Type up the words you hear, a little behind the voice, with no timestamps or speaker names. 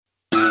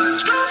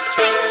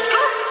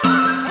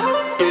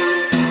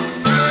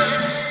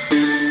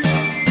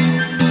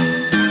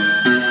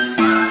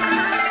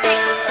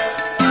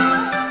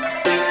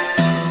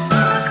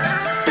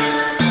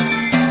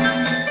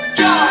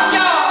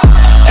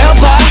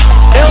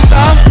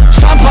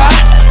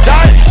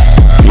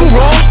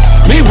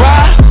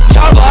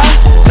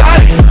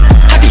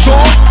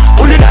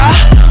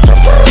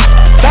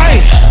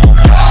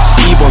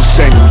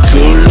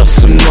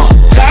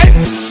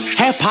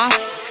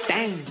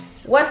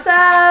What's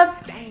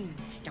up,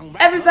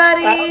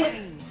 everybody?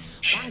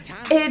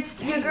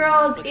 It's your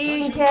girls,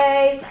 E and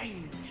K.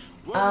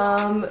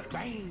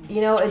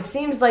 It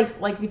seems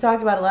like we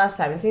talked about it last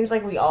time. It seems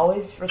like we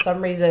always, for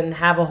some reason,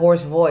 have a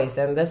hoarse voice,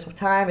 and this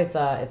time it's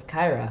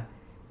Kyra.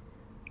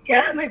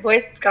 Yeah, my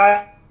voice is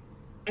gone,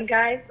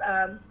 guys.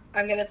 I'm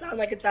gonna sound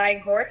like a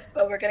dying horse,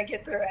 but we're gonna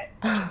get through it.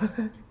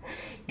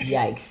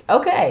 Yikes.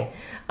 Okay.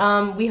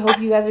 We hope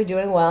you guys are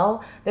doing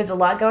well. There's a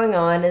lot going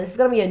on, and this is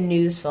going to be a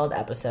news-filled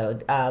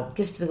episode.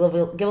 Just to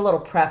give a little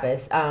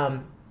preface,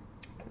 we're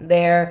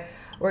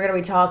going to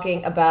be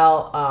talking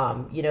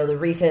about, the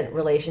recent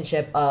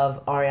relationship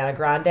of Ariana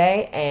Grande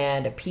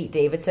and Pete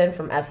Davidson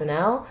from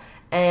SNL,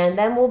 and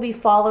then we'll be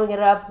following it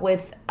up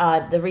with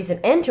the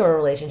recent end to a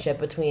relationship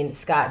between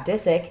Scott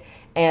Disick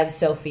and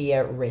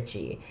Sophia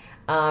Richie.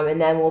 And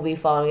then we'll be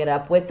following it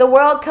up with the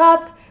World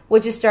Cup,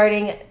 which is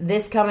starting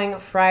this coming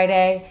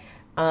Friday.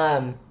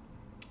 And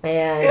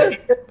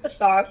the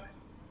song.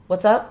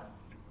 What's up?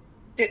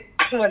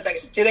 1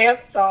 second. Do they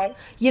have a song?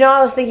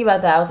 I was thinking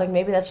about that. I was like,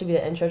 maybe that should be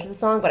the intro to the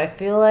song, but I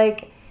feel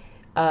like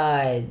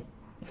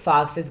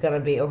Fox is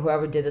gonna be, or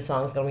whoever did the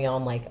song is gonna be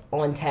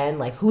on 10.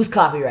 Like, who's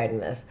copywriting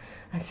this?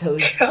 So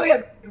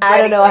I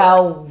don't know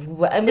how.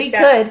 And we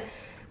could.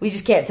 We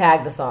just can't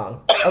tag the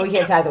song, or we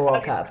can't tag the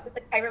World Cup.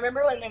 I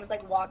remember when there was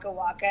like Waka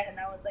Waka, and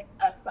that was like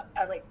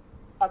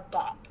a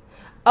bop.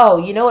 Oh,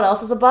 you know what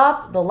else was a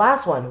bop? The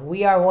last one,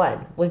 We Are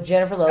One, with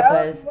Jennifer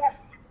Lopez. Oh, yeah.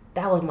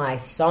 That was my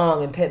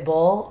song in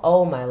Pitbull.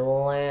 Oh, my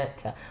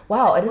Lanta.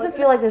 Wow, it doesn't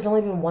feel like there's only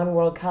been one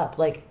World Cup.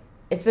 Like,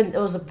 it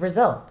was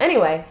Brazil.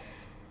 Anyway,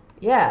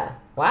 yeah.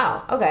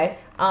 Wow, okay.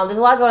 There's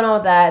a lot going on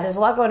with that. There's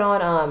a lot going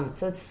on.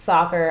 So it's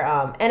soccer.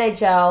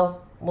 NHL,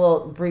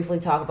 we'll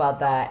briefly talk about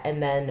that.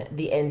 And then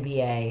the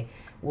NBA,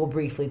 we'll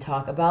briefly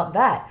talk about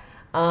that.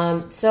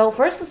 So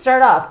first, let's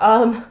start off.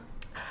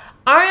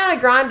 Ariana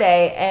Grande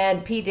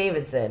and Pete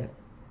Davidson.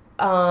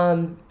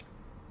 For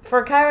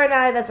Kyra and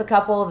I, that's a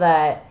couple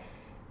that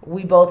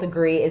we both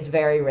agree is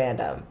very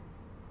random.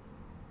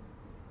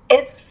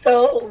 It's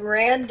so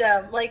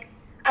random. Like,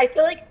 I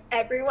feel like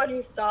everyone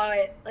who saw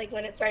it, like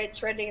when it started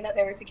trending that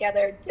they were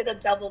together, did a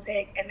double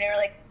take, and they were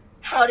like,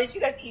 how did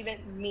you guys even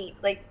meet?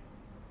 Like,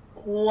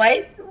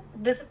 what?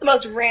 This is the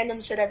most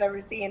random shit I've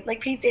ever seen.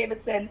 Like, Pete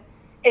Davidson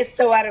is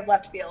so out of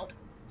left field.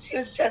 She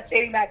was just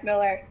dating Mac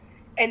Miller.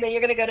 And then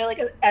you're going to go to, like,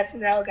 an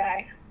SNL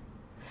guy.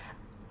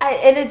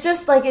 And it's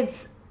just, like,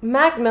 it's...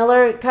 Mac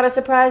Miller kind of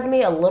surprised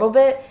me a little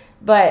bit,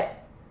 but...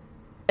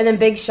 And then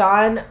Big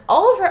Sean,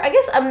 all of her... I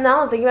guess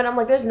now I'm thinking about it, I'm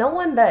like, there's no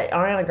one that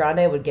Ariana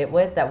Grande would get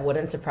with that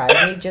wouldn't surprise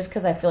me, just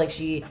because I feel like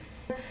she...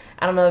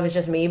 I don't know if it's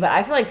just me, but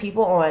I feel like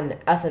people on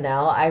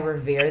SNL, I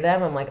revere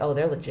them. I'm like, oh,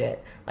 they're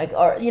legit. Like,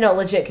 or,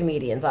 legit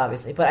comedians,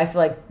 obviously. But I feel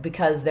like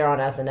because they're on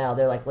SNL,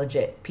 they're, like,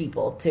 legit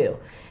people, too.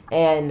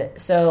 And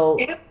so...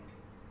 Yeah.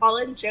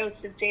 Colin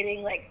Jost is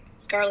dating, like,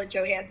 Scarlett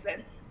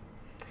Johansson.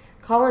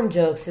 Colin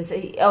Jost, is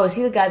he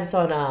the guy that's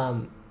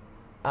on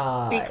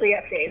Weekly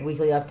Updates?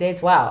 Weekly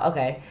Updates? Wow,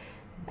 okay.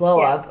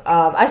 Glow Up.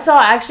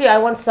 I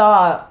once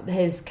saw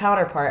his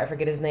counterpart, I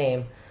forget his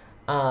name.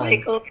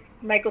 Michael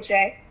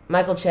Che.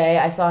 Michael Che.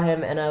 I saw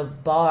him in a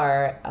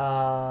bar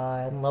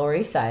in Lower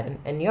East Side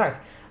in New York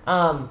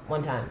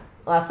one time,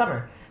 last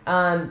summer.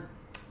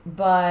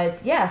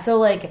 But, yeah, so,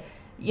 like,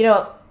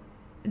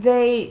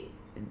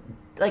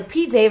 like,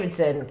 Pete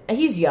Davidson,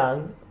 he's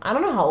young. I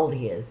don't know how old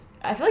he is.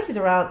 I feel like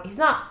he's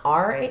not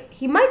our age.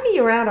 He might be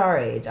around our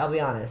age, I'll be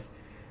honest.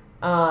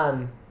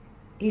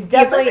 He's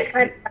definitely... He's like the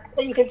kind of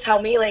that you can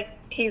tell me, like,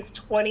 he's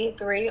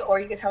 23, or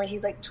you can tell me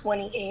he's, like,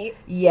 28.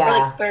 Yeah. Or,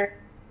 like, 30.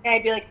 And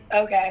I'd be like,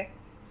 okay.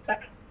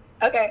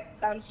 Okay,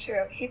 sounds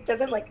true. He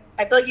doesn't, like...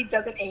 I feel like he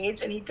doesn't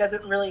age, and he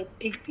doesn't really...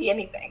 He could be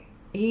anything.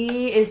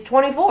 He is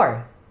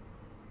 24.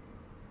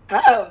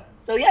 Oh.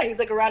 So, yeah, he's,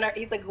 like, around our...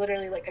 He's, like,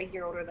 literally, like, a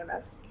year older than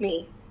us.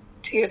 Me.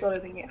 2 years older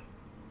than you.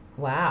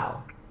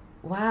 Wow.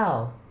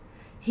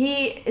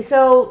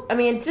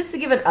 Just to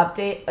give an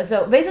update,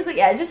 so basically,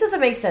 yeah, it just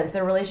doesn't make sense.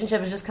 Their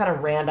relationship is just kind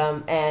of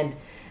random, and,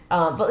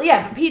 but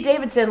Pete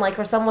Davidson, like,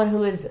 for someone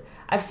who is,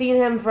 I've seen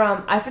him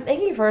from, I think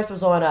he first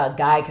was on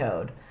Guy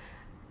Code.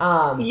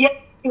 Yeah,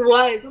 he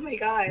was, oh my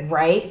god.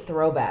 Right?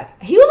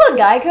 Throwback. He was on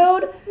Guy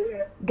Code?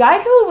 Guy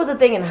Code was a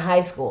thing in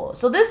high school,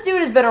 so this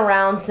dude has been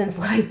around since,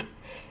 like,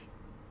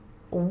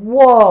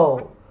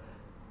 whoa.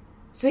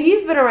 So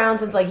he's been around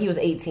since, like, he was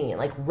 18.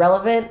 Like,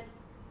 relevant.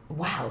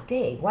 Wow,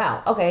 dang.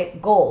 Wow. Okay,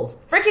 goals.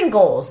 Freaking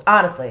goals,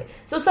 honestly.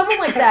 So someone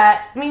like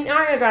that, I mean,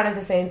 Ariana Grande is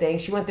the same thing.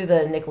 She went through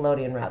the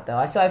Nickelodeon route,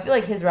 though. So I feel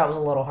like his route was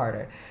a little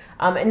harder.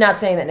 And not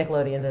saying that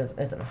Nickelodeon's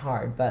isn't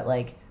hard, but,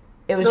 like,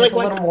 it was just a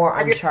little more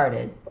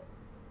uncharted.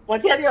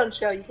 Once you have your own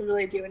show, you can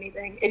really do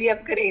anything. If you have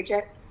a good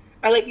agent.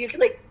 Or, like, you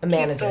can, like, a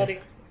manager. Keep building.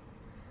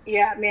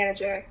 Yeah,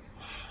 manager.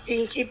 You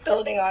can keep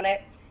building on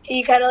it.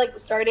 He kind of, like,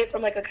 started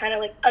from, like, a kind of,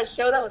 like, a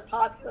show that was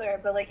popular,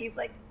 but, like, he's,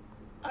 like,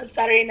 on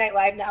Saturday Night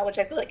Live now, which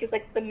I feel like is,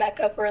 like, the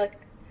mecca for, like,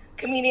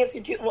 comedians who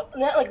do, well,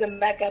 not, like, the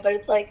mecca, but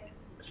it's, like,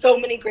 so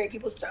many great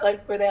people start,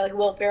 like, were there, like,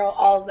 Will Ferrell,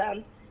 all of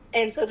them.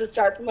 And so to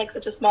start from, like,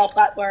 such a small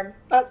platform,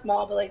 not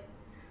small, but, like,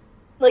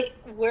 Like,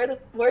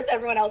 where's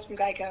everyone else from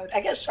Guy Code?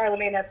 I guess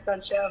Charlemagne has his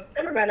own show.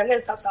 Never mind, I'm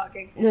gonna stop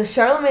talking. No,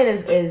 Charlemagne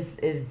is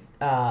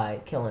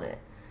killing it.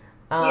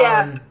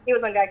 Yeah, he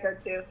was on Guy Code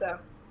too, so.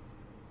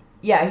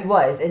 Yeah, he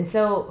was. And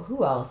so,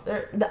 who else?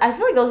 I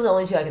feel like those are the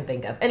only two I can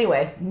think of.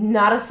 Anyway,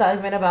 not a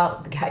segment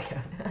about the guy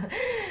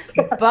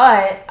code.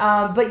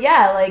 but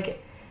yeah,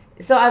 like,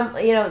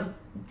 so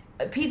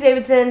Pete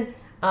Davidson,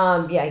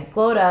 he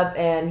glowed up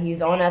and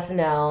he's on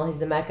SNL. He's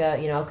the mecca,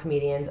 of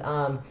comedians.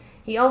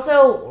 He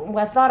also,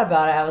 when I thought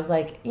about it, I was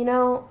like,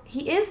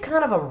 he is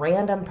kind of a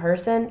random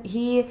person.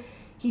 He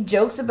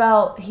jokes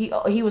about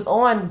he was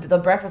on the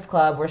Breakfast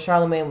Club where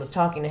Charlemagne was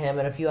talking to him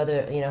and a few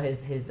other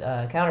his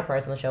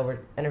counterparts on the show were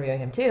interviewing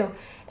him too,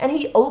 and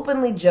he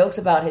openly jokes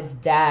about his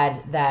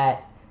dad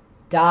that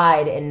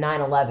died in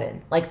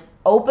 9/11, like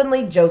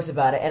openly jokes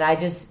about it, and I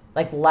just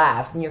like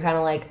laughs, and you're kind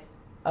of like,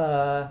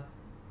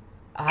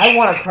 I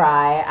want to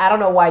cry. I don't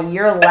know why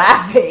you're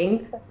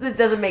laughing. It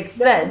doesn't make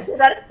sense.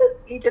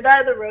 He did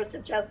that at the roast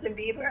of Justin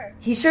Bieber.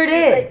 He sure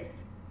did.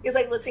 He's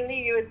like, listening to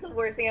you is the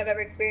worst thing I've ever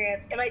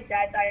experienced. And my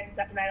dad died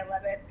in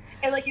 9/11.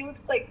 And like, he was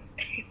just like...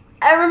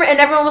 I remember, and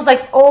everyone was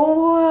like,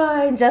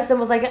 oh, and Justin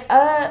was like,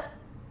 all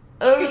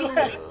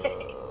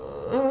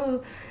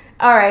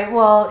right,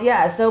 well,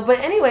 yeah. So, but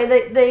anyway,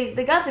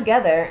 they got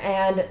together,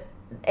 and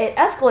it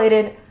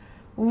escalated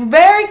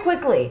very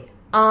quickly.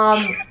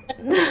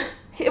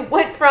 It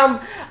went from,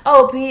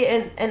 Pete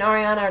and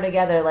Ariana are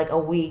together like a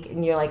week,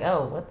 and you're like,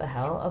 oh, what the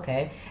hell?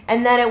 Okay.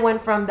 And then it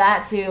went from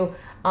that to...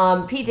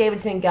 Pete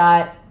Davidson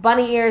got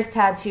bunny ears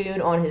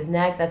tattooed on his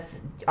neck. That's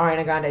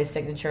Ariana Grande's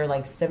signature,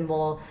 like,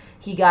 symbol.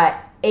 He got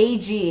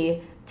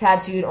AG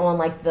tattooed on,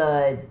 like,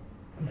 the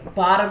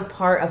bottom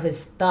part of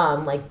his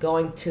thumb, like,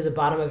 going to the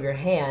bottom of your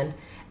hand.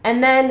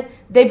 And then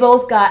they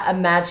both got a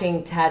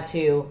matching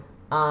tattoo.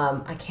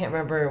 I can't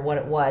remember what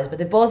it was, but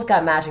they both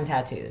got matching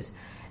tattoos.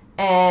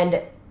 And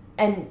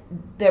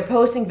they're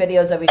posting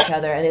videos of each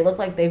other, and they look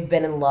like they've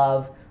been in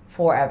love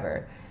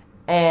forever.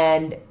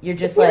 And you're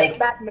just like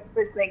Matt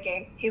was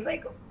thinking. He's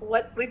like,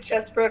 what? We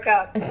just broke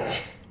up.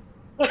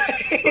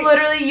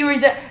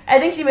 Literally, I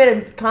think she made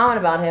a comment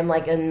about him,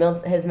 like, in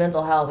his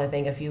mental health, I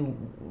think, a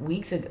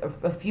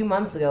few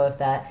months ago, if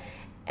that.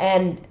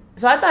 And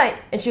so I thought,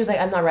 and she was like,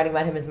 I'm not writing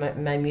about him as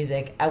my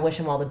music. I wish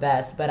him all the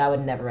best, but I would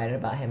never write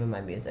about him in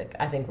my music.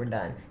 I think we're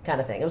done, kind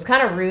of thing. It was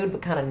kind of rude,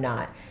 but kind of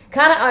not.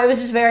 It was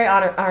just very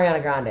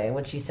Ariana Grande,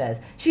 what she says.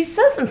 She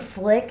says some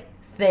slick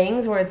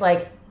things where it's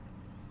like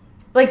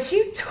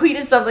she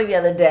tweeted something the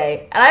other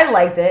day, and I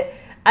liked it.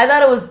 I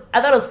thought it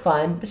was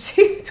fun, but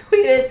she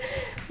tweeted,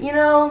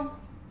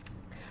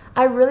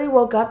 I really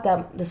woke up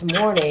this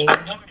morning,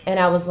 and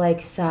I was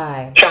like,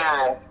 sigh,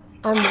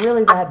 I'm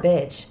really that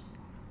bitch.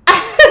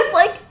 I was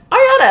like,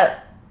 Ariana,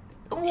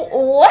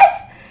 what?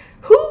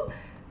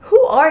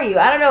 Who are you?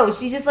 I don't know.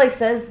 She just like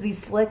says these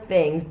slick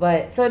things,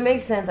 but so it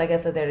makes sense, I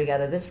guess, that they're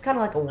together. They're just kind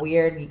of like a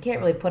weird. You can't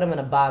really put them in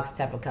a box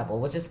type of couple,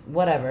 which is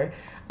whatever.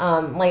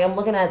 Like I'm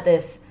looking at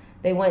this.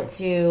 They went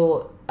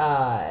to.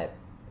 I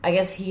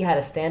guess he had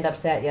a stand-up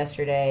set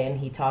yesterday, and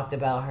he talked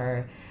about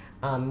her.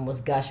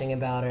 Was gushing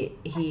about her.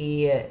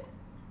 He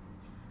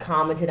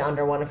commented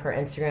under one of her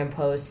Instagram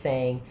posts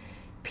saying,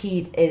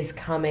 "Pete is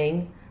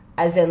coming."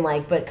 As in,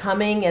 like, but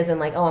coming as in,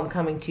 like, oh, I'm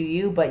coming to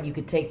you, but you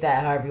could take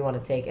that however you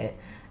want to take it.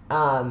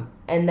 And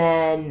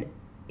then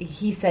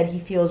he said he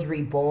feels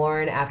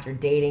reborn after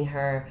dating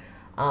her.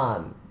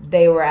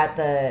 They were at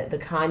the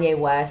Kanye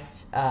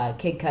West,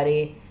 Kid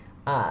Cudi,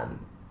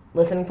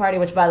 listening party,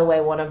 which, by the way,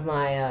 one of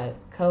my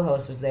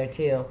co-hosts was there,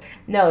 too.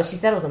 No, she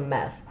said it was a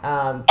mess.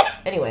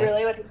 Anyway.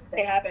 Really? What did she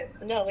say happened?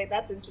 No, wait,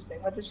 that's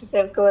interesting. What did she say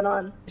was going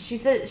on? She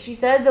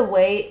said the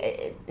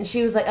way,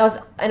 she was like,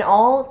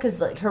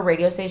 because like her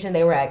radio station,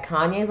 they were at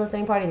Kanye's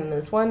listening party, and then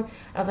this one,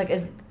 I was like,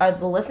 are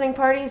the listening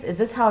parties, is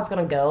this how it's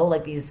going to go?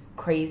 Like these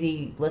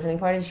crazy listening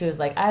parties? She was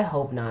like, I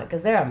hope not,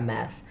 because they're a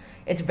mess.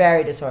 It's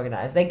very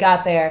disorganized. They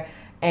got there,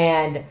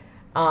 and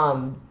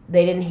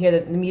they didn't hear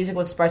the music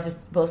was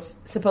supposed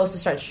to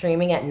start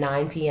streaming at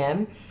 9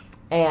 p.m.,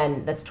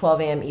 and that's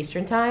 12 a.m.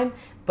 Eastern time,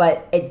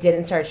 but it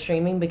didn't start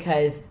streaming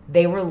because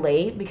they were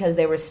late, because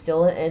they were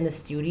still in the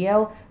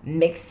studio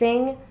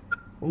mixing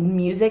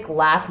music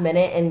last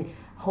minute and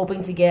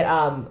hoping to get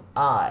a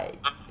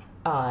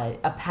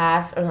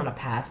pass, or not a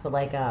pass, but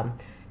like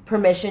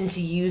permission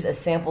to use a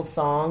sampled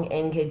song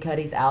in Kid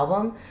Cudi's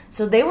album.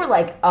 So they were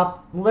like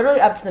literally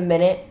up to the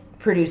minute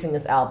producing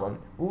this album,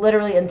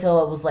 literally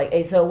until it was like,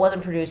 so it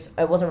wasn't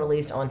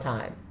released on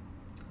time.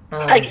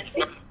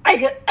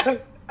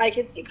 I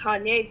could see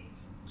Kanye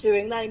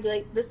doing that and be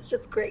like, this is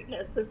just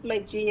greatness. This is my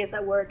genius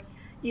at work.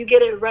 You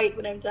get it right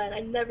when I'm done.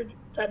 I'm never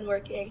done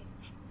working.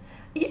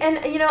 And,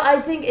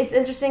 I think it's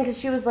interesting because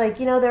she was like,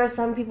 there are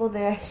some people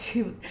there. It's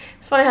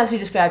funny how she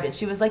described it.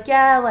 She was like,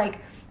 yeah, like,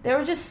 there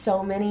were just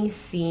so many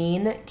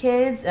scene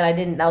kids.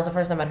 And that was the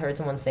first time I'd heard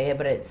someone say it,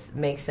 but it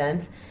makes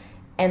sense.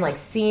 And, like,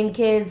 scene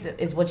kids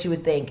is what you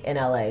would think in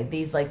LA.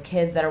 These, like,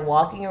 kids that are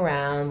walking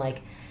around,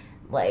 like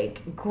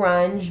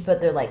grunge, but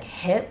they're like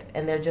hip,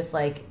 and they're just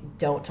like,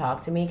 don't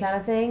talk to me kind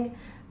of thing,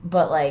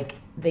 but like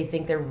they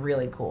think they're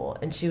really cool.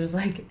 And she was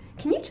like,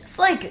 can you just,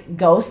 like,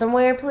 go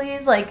somewhere,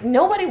 please? Like,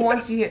 nobody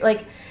wants you here.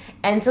 Like,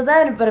 and so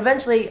then, but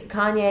eventually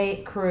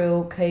Kanye,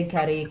 crew, Kid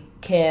Cudi,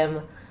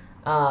 Kim,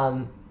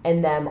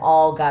 and them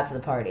all got to the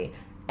party.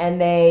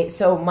 And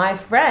so my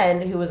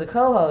friend, who was a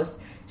co-host,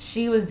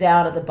 she was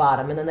down at the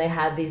bottom. And then they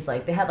had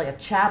a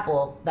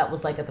chapel that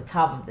was, like, at the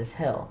top of this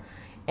hill.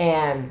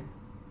 And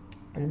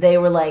they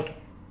were like,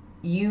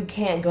 you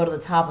can't go to the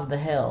top of the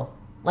hill.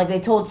 Like,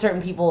 they told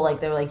certain people, like,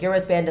 they were like, your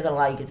wristband doesn't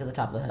allow you to get to the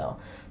top of the hill.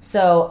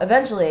 So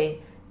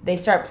eventually they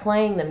start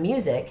playing the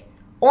music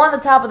on the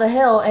top of the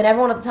hill, and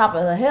everyone at the top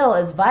of the hill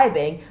is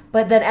vibing,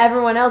 but then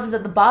everyone else is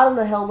at the bottom of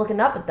the hill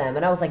looking up at them.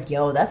 And I was like,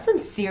 yo, that's some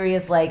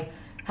serious, like,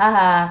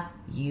 haha,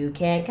 you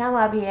can't come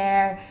up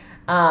here.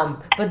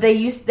 But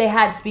they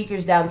had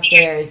speakers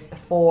downstairs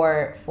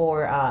for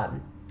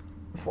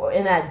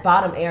in that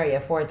bottom area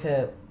for it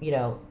to,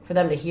 for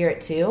them to hear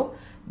it too.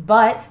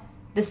 But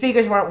the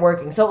speakers weren't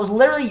working. So it was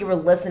literally, you were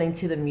listening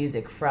to the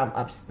music from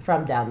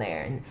down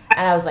there. And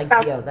I was like,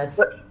 yo,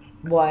 that's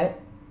what?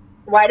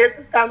 Why does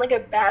it sound like a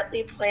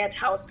badly planned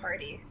house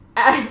party?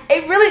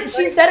 It really,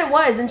 she said it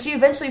was. And she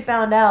eventually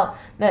found out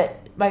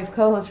that my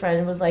co-host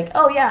friend was like,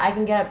 oh yeah, I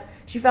can get up.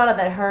 She found out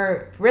that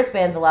her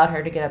wristbands allowed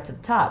her to get up to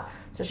the top.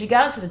 So she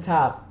got up to the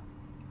top.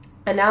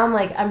 And now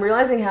I'm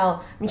realizing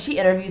how, she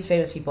interviews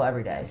famous people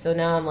every day. So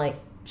now I'm like,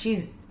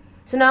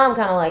 now I'm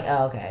kind of like,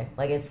 oh, okay.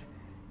 Like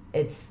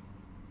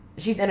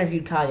she's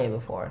interviewed Kanye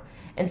before.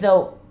 And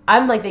so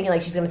I'm like thinking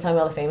like she's going to tell me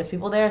all the famous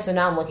people there. So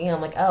now I'm looking and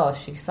I'm like, oh,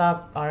 she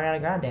saw Ariana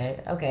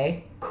Grande.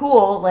 Okay,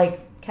 cool.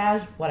 Like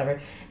cash,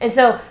 whatever. And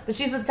so, but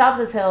she's at the top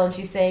of this hill and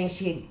she's saying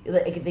she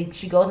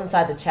goes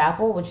inside the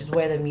chapel, which is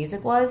where the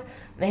music was.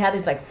 And they had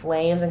these like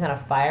flames and kind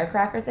of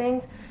firecracker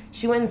things.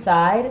 She went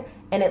inside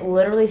and it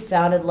literally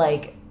sounded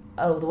like,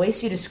 the way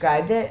she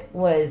described it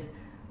was,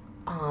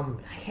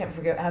 I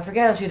forget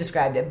how she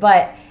described it,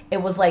 but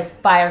it was like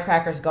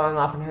firecrackers going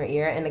off in her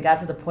ear, and it got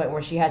to the point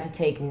where she had to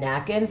take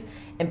napkins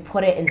and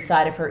put it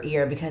inside of her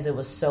ear because it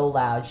was so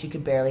loud. She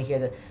could barely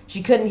hear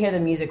she couldn't hear the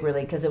music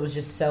really because it was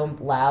just so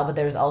loud, but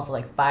there was also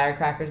like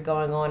firecrackers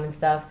going on and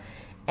stuff.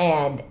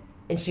 And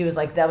she was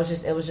like, it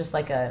was just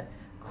like a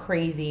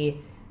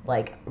crazy,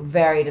 like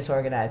very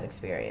disorganized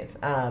experience.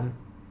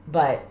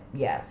 But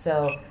yeah,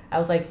 so I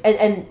was like,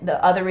 and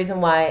the other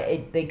reason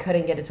why they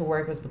couldn't get it to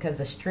work was because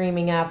the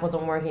streaming app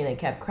wasn't working and it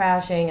kept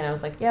crashing. And I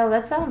was like, yo,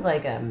 that sounds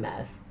like a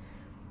mess.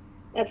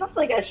 That sounds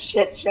like a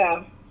shit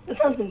show. That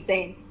sounds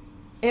insane.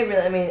 It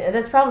really,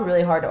 that's probably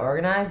really hard to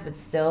organize, but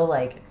still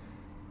like,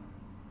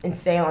 and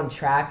stay on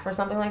track for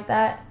something like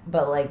that.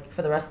 But like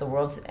for the rest of the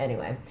world,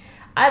 anyway.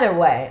 Either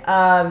way,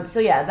 so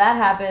yeah, that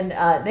happened.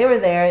 They were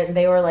there, and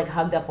they were like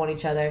hugged up on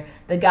each other.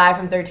 The guy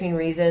from 13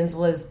 Reasons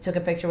took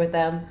a picture with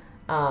them.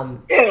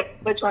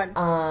 Which one?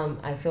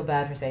 I feel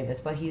bad for saying this,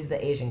 but he's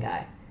the Asian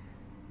guy.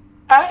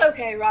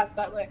 Okay, Ross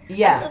Butler.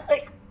 Yeah. I was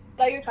like,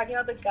 thought you were talking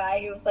about the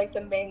guy who was like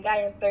the main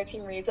guy in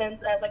 13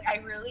 Reasons. And I was like, I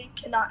really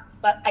cannot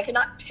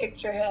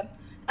picture him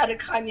at a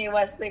Kanye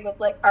West thing with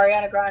like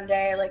Ariana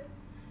Grande, like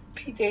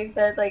PJ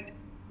said, like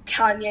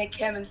Kanye,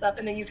 Kim, and stuff.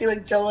 And then you see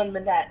like Dylan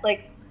Minnette,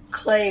 like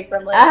Clay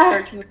from like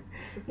 13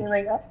 Reasons, and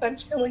like, oh, I'm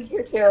chilling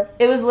here too.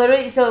 It was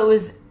literally,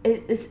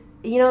 it's.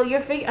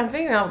 I'm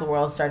figuring out what the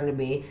world's starting to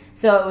be.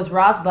 So it was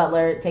Ross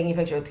Butler taking a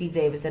picture with Pete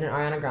Davidson and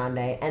Ariana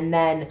Grande, and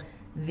then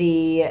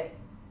the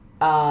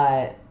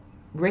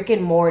Rick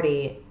and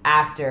Morty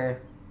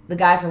actor, the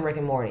guy from Rick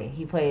and Morty,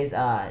 he plays,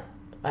 I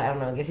don't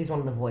know, I guess he's one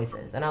of the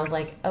voices. And I was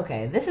like,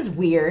 okay, this is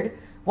weird.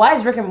 Why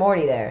is Rick and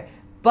Morty there?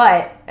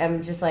 But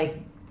I'm just like,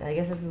 I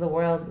guess this is the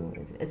world.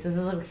 This is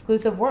an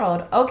exclusive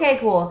world. Okay,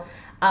 cool.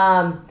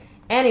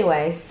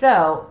 Anyway,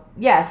 so,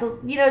 yeah, so,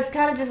 it's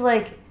kind of just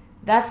like,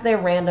 that's their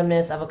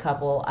randomness of a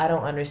couple. I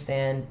don't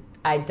understand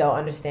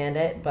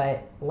it,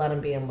 but let them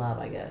be in love,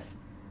 I guess.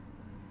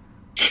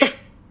 You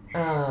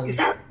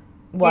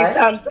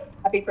sound so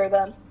happy for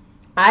them.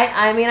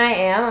 I mean, I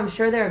am. I'm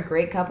sure they're a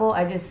great couple.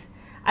 I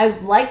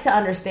like to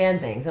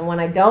understand things, and when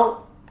I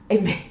don't,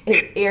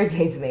 it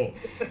irritates me.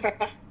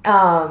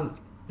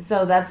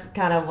 So that's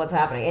kind of what's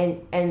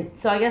happening. And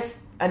so I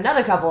guess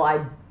another couple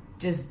I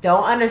just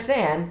don't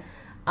understand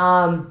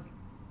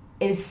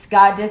is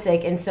Scott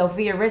Disick and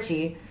Sophia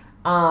Richie,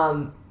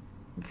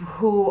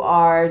 who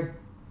are,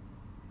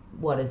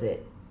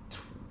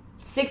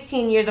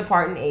 16 years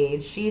apart in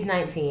age. She's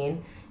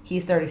 19,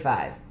 he's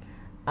 35.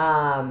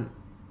 And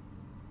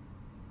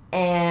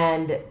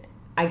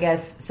I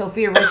guess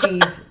Sophia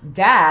Richie's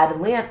dad,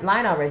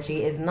 Lionel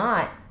Richie, is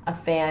not a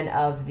fan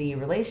of the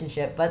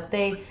relationship, but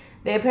they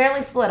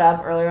apparently split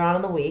up earlier on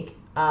in the week,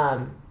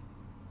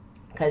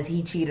 because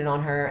he cheated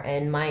on her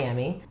in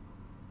Miami.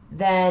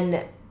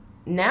 Then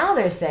now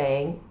they're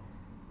saying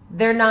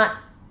they're not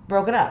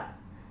broken up.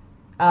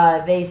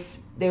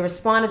 They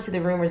responded to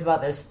the rumors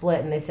about their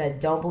split, and they said,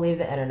 don't believe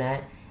the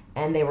internet.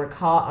 And they were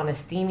caught on a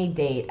steamy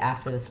date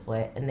after the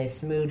split, and they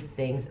smoothed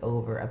things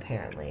over,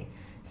 apparently.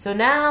 So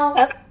now,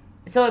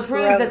 so it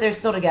proves that they're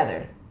still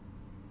together.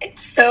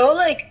 It's so,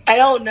 like, I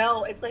don't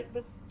know. It's like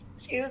this.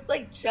 She was,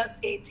 like,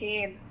 just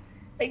 18.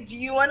 Like, do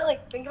you want to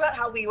like think about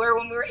how we were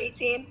when we were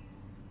 18?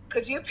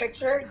 Could you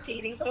picture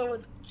dating someone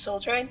with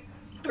children,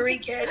 3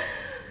 kids?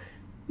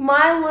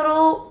 My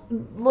little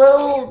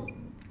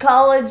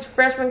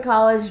freshman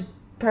college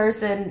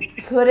person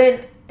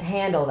couldn't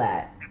handle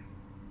that.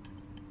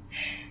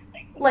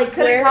 Like,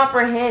 couldn't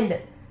comprehend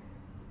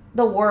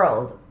the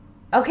world.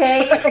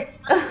 Okay?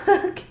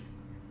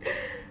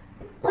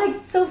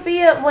 Like,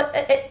 Sophia,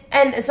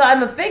 and so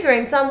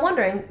I'm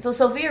wondering, so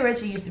Sophia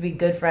Richie used to be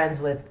good friends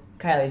with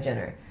Kylie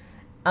Jenner.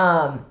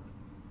 I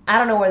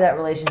don't know where that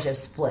relationship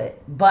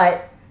split,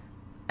 and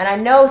I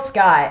know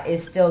Scott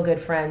is still good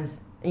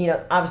friends,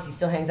 obviously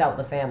still hangs out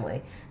with the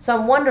family. So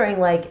I'm wondering,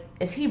 like,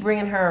 is he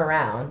bringing her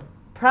around?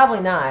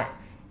 Probably not.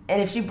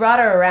 And if he brought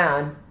her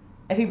around,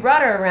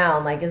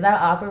 like, is that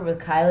awkward with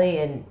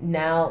Kylie and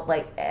now,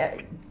 like,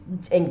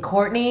 and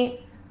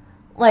Courtney?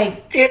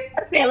 Like, dude,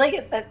 that family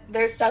gets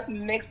their stuff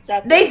mixed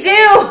up. They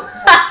do.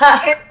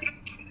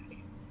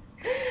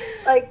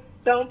 Like,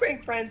 don't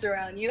bring friends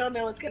around. You don't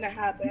know what's gonna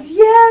happen.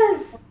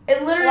 Yes,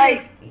 it literally.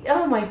 Like,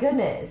 oh my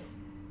goodness.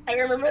 I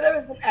remember there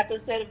was an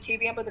episode of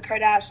Keeping Up with the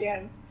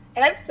Kardashians,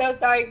 and I'm so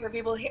sorry for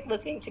people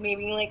listening to me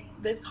being like,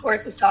 "This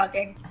horse is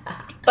talking,"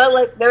 but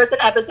like, there was an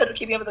episode of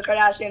Keeping Up with the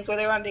Kardashians where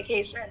they were on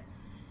vacation,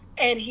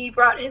 and he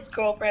brought his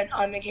girlfriend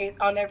on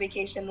their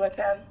vacation with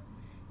him,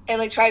 and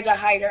like tried to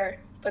hide her.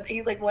 But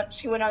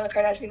she went on the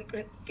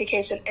Kardashian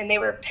vacation, and they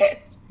were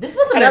pissed. This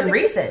wasn't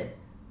recent.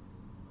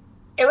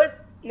 It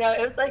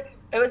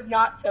was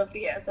not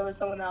Sophia, so it was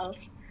someone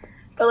else.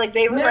 But like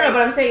they were. No,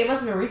 but I'm saying it must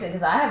have been recent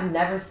because I've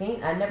never seen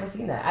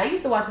that. I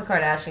used to watch the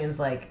Kardashians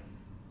like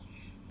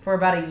for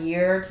about a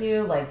year or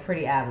two, like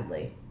pretty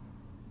avidly.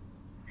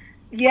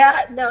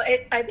 Yeah, no,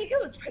 I think it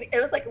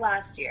was like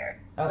last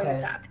year when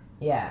this happened.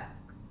 Yeah.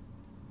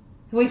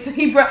 So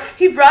he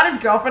brought his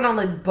girlfriend on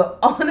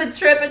the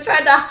trip and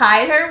tried to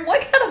hide her.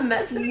 What kind of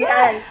mess is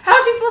that? How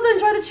is she supposed to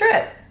enjoy the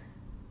trip?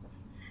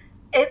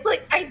 It's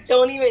like, I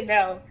don't even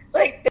know.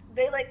 Like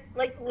they like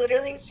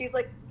literally, she's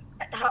like,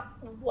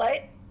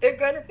 what? They're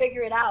gonna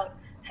figure it out.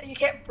 You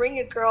can't bring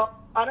a girl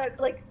on a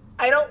like.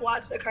 I don't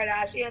watch the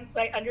Kardashians, so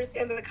I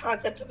understand the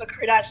concept of a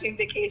Kardashian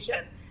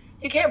vacation.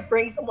 You can't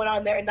bring someone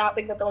on there and not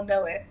think that they'll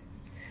know it.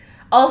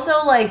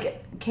 Also,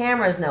 like,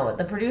 cameras know it.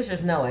 The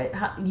producers know it.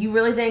 You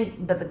really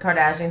think that the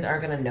Kardashians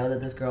aren't going to know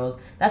that this girl's...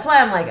 That's why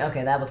I'm like,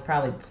 okay, that was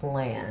probably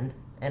planned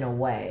in a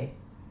way.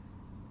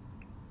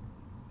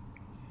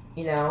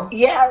 You know?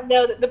 Yeah,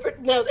 no,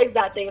 no,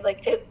 exactly.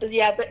 Like, there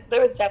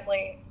was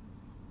definitely...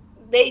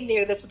 They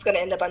knew this was going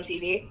to end up on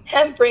TV.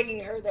 Him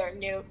bringing her there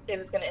knew it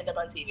was going to end up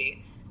on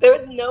TV. There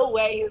was no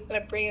way he was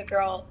going to bring a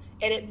girl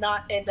and it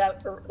not end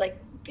up for, like,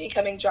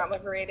 becoming drama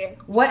for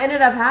ratings. What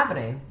ended up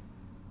happening?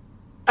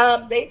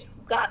 They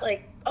just got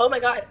like, oh my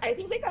god, I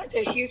think they got into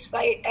a huge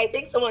fight. I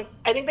think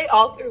they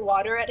all threw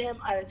water at him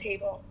on a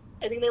table.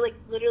 I think they like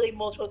literally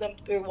multiple of them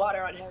threw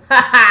water on him.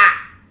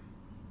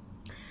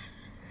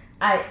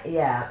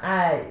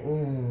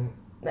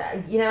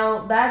 You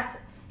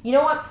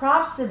know what?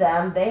 Props to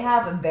them. They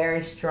have a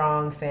very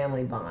strong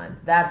family bond.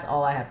 That's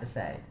all I have to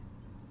say.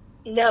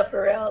 No,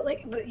 for real.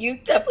 Like, you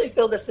definitely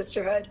feel the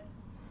sisterhood.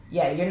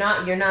 Yeah, you're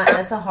not,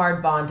 that's a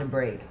hard bond to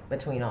break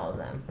between all of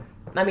them.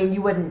 I mean,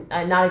 you wouldn't,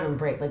 not even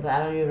break, like,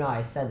 I don't even know how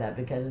I said that,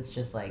 because it's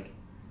just, like,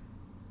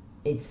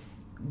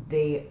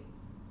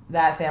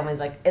 that family's,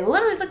 like, it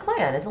literally is a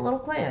clan, it's a little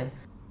clan.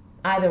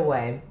 Either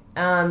way,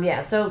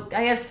 so,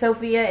 I guess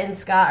Sophia and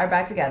Scott are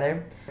back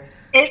together.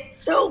 It's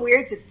so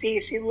weird to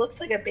see, she looks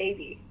like a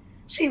baby.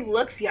 She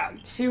looks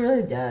young. She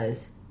really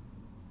does.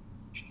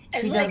 She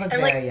does look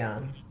very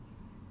young.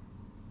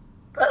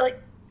 But,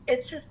 like,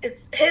 it's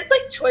his,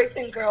 like, choice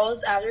in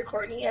girls after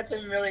Courtney has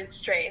been really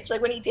strange.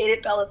 Like, when he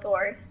dated Bella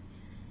Thorne.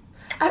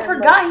 I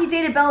forgot he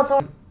dated Bella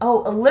Thorne.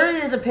 Oh, literally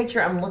there's a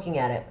picture, I'm looking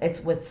at it.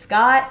 It's with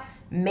Scott,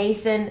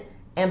 Mason,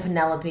 and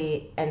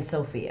Penelope, and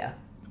Sophia.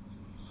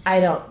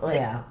 They're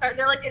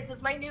like, is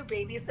this my new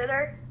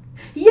babysitter?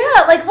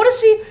 Yeah, like, what is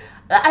she...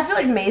 I feel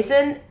like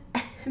Mason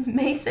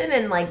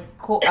and, like,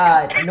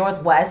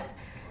 Northwest,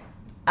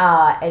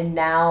 and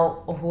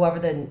now whoever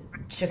the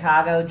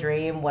Chicago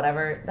Dream,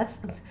 whatever, that's...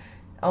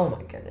 Oh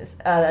my goodness.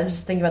 I'm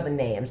just thinking about the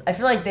names. I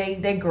feel like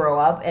they grow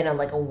up in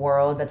a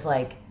world that's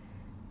like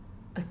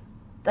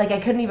I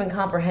couldn't even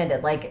comprehend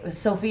it. Like,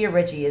 Sophia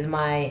Richie is do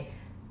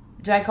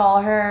I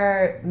call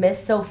her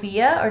Miss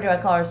Sophia, or do I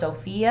call her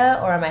Sophia,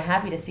 or am I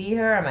happy to see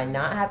her? Am I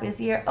not happy to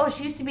see her? Oh,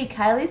 she used to be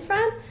Kylie's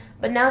friend,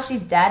 but now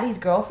she's Daddy's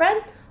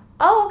girlfriend?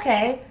 Oh,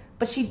 okay.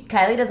 But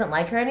Kylie doesn't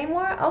like her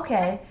anymore?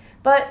 Okay.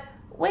 But,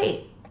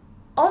 wait.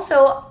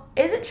 Also,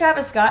 isn't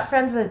Travis Scott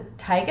friends with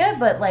Tyga?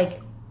 But, like,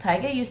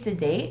 Tyga used to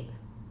date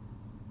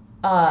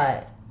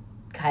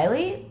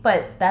Kylie,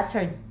 but that's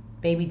her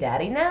baby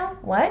daddy now?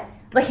 What?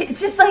 Like,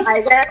 it's just like...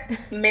 I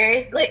got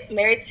married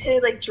to,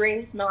 like,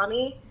 Dream's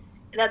mommy.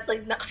 That's,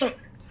 like, not...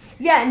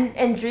 Yeah,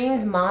 and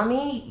Dream's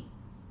mommy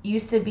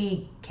used to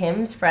be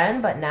Kim's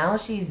friend, but now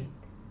she's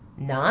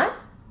not?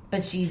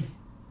 But she's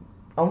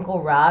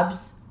Uncle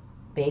Rob's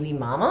baby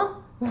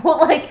mama? Well,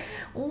 like,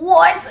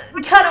 what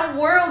kind of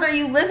world are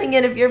you living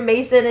in if you're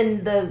Mason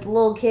and the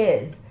little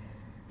kids?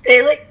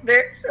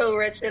 they're so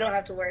rich they don't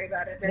have to worry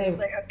about it. They're just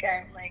They, like,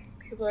 okay, like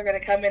people are gonna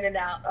come in and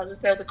out. I'll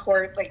just know the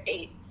core like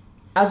 8.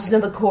 I'll just know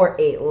the core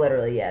 8,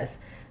 literally, yes.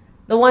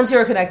 The ones who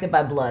are connected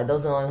by blood,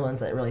 those are the only ones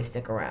that really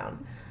stick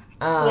around.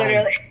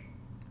 Literally.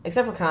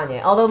 Except for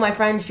Kanye. Although my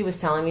friend, she was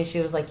telling me, she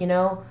was like,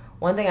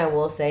 one thing I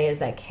will say is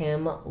that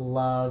Kim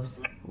loves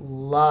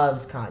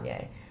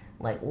Kanye.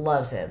 Like,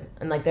 loves him.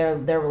 And, like,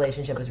 their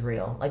relationship is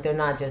real. Like, they're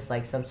not just,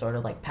 like, some sort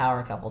of, like,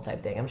 power couple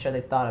type thing. I'm sure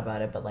they thought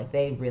about it, but, like,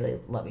 they really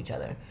love each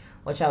other.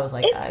 Which I was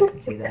like, I can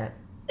see that.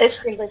 It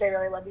seems like they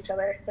really love each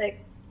other.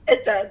 Like,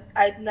 it does.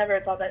 I never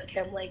thought that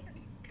Kim, like,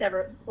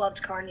 never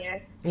loved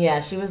Kanye. Yeah,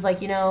 she was like,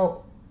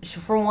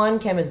 for one,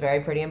 Kim is very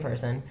pretty in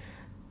person.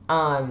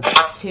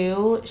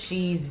 2,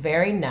 she's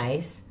very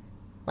nice.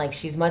 Like,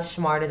 she's much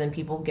smarter than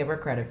people give her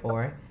credit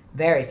for.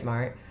 Very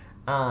smart.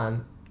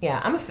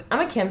 Yeah, I'm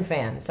a Kim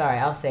fan. Sorry,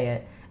 I'll say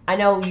it. I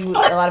know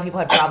a lot of people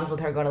had problems with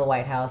her going to the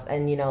White House,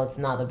 and it's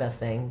not the best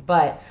thing.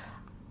 But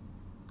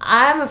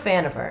I'm a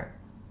fan of her.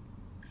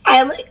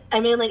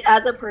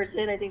 As a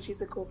person, I think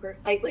she's a cool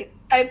person. I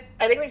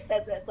think we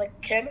said this.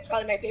 Like, Kim is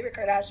probably my favorite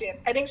Kardashian.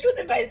 I think she was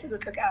invited to the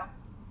cookout.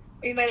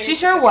 She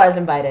sure was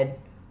invited.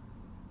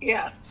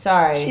 Yeah.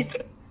 Sorry. So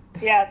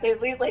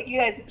we you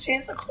guys.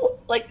 She's a cool.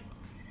 Like,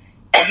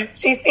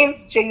 she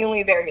seems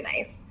genuinely very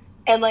nice,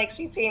 and like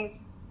she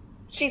seems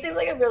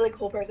like a really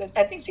cool person.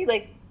 I think she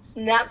like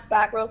snaps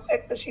back real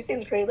quick, but she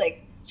seems pretty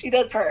like she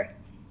does her.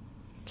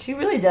 She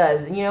really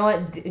does. You know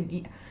what?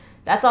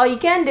 That's all you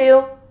can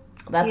do.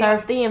 That's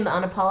our theme, the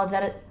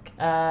unapologetic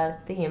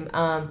theme.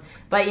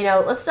 But,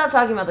 let's stop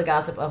talking about the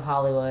gossip of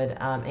Hollywood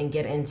and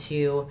get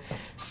into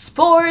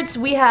sports.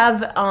 We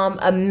have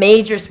a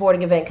major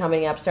sporting event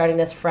coming up starting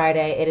this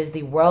Friday. It is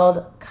the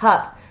World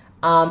Cup.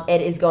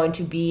 It is going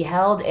to be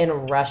held in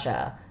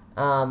Russia.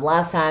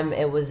 Last time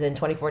it was in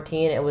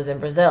 2014. It was in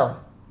Brazil.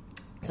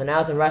 So now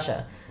it's in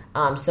Russia.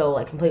 So,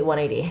 like, complete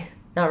 180.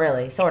 Not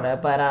really, sort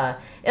of. But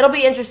it'll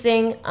be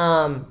interesting,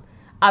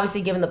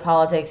 obviously, given the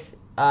politics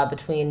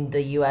between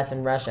the U.S.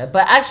 and Russia.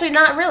 But actually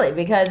not really,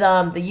 because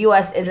the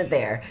U.S. isn't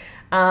there.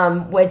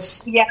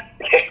 Which... Yeah.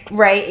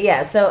 Right,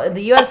 yeah. So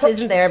the U.S.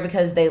 isn't there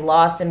because they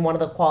lost in one of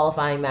the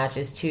qualifying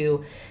matches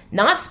to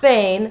not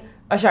Spain...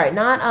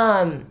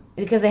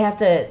 because they have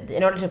to...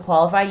 In order to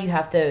qualify, you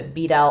have to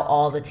beat out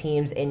all the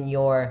teams in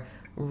your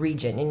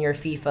region, in your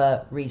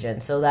FIFA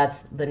region. So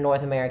that's the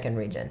North American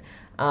region.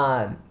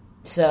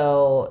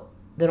 So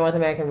the North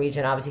American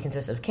region obviously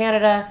consists of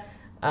Canada,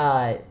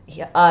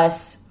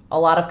 us, a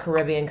lot of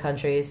Caribbean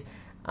countries,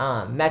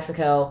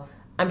 Mexico.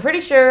 I'm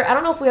pretty sure, I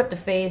don't know if we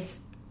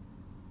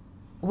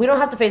don't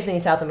have to face any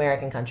South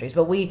American countries,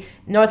 but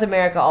North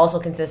America also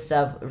consists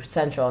of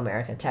Central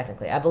America,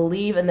 technically. I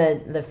believe in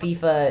the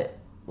FIFA,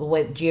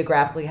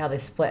 geographically how they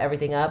split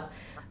everything up,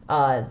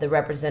 the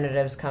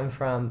representatives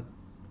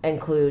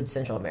include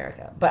Central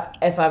America. But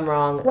if I'm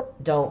wrong,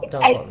 don't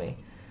quote me.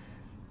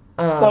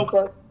 Don't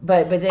quote.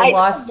 But they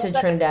lost to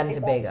Trinidad and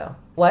Tobago.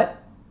 What?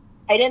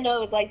 I didn't know it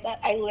was like that.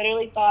 I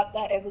literally thought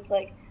that it was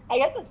like, I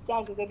guess it's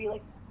dumb because it'd be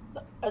like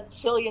a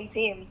jillion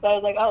teams. But I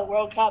was like, oh,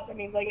 World Cup. That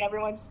means like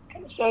everyone just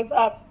kind of shows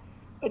up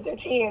with their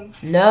team.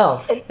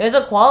 No. There's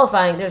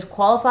qualifying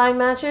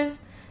matches.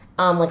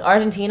 Like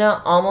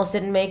Argentina almost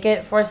didn't make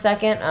it for a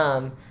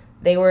second.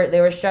 They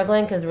were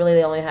struggling because really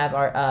they only have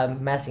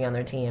Messi on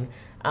their team.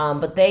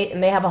 But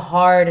they have a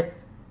hard,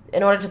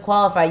 in order to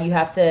qualify,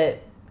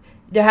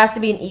 there has to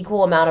be an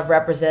equal amount of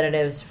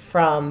representatives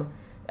from,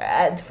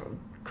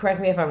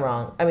 correct me if I'm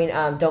wrong. I mean,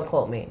 don't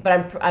quote me, but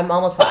I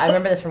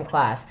remember this from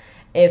class.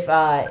 If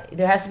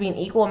there has to be an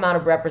equal amount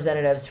of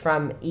representatives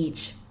from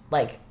each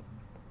like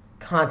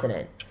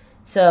continent.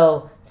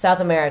 So South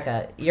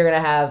America, you're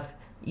gonna have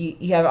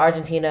you have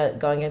Argentina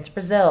going against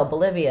Brazil,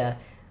 Bolivia,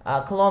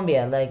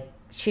 Colombia, like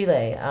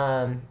Chile,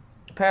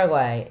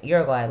 Paraguay,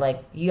 Uruguay.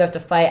 Like you have to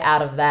fight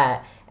out of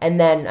that, and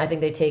then I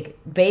think they take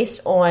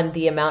based on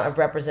the amount of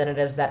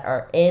representatives that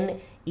are in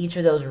each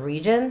of those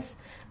regions,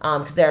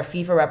 because there are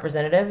FIFA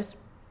representatives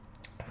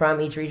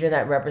from each region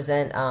that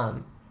represent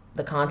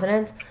the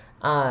continent.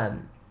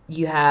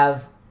 You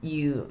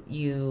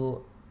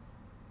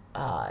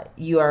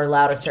are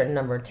allowed a certain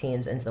number of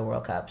teams into the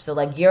World Cup. So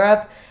like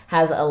Europe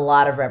has a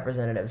lot of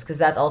representatives because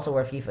that's also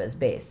where FIFA is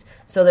based.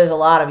 So there's a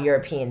lot of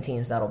European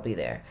teams that'll be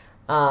there.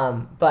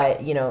 But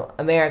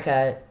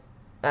America,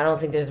 I don't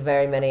think there's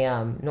very many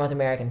North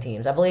American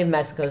teams. I believe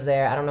Mexico's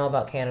there. I don't know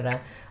about Canada.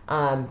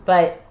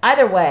 But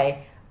either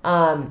way,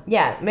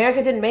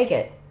 America didn't make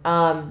it.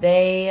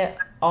 They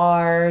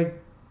are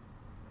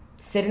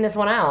sitting this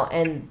one out,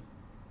 and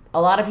a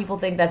lot of people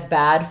think that's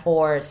bad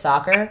for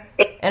soccer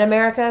in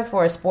America,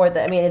 for a sport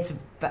that, I mean, it's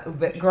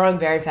growing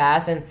very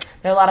fast, and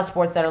there are a lot of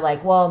sports that are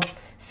like, well,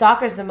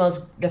 soccer is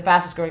the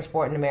fastest growing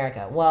sport in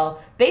America.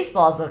 Well,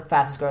 baseball is the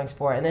fastest growing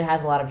sport, and it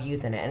has a lot of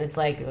youth in it, and it's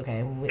like,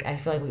 okay, I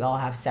feel like we all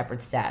have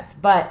separate stats,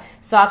 but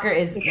soccer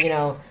is,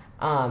 it's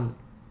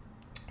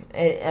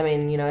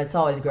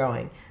always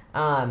growing.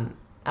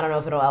 I don't know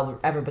if it'll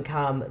ever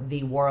become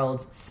the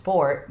world's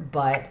sport,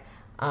 but,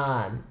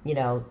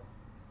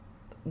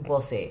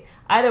 we'll see.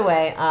 Either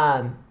way,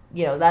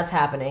 that's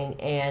happening,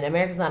 and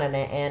America's not in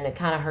it, and it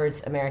kind of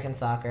hurts American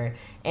soccer,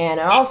 and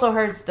it also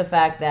hurts the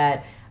fact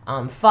that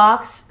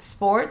Fox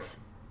Sports,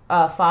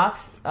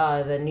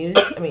 the news,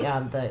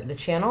 the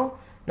channel,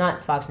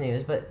 not Fox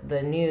News, but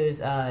the news,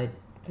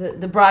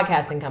 the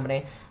broadcasting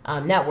company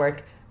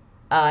network,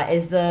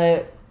 is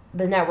the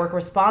network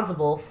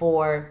responsible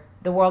for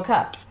the World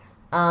Cup,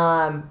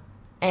 and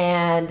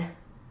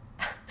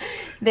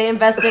they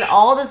invested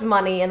all this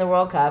money in the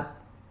World Cup.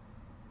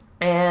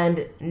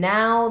 And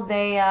now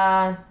they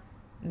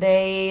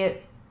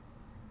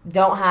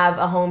don't have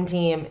a home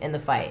team in the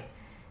fight,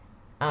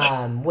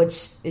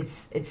 which it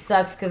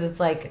sucks because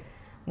it's like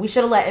we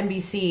should have let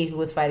NBC, who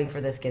was fighting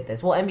for this, get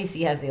this. Well,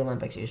 NBC has the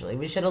Olympics usually.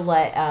 We should have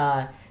let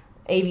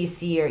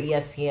ABC or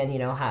ESPN.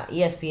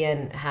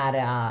 ESPN had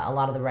a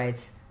lot of the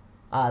rights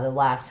the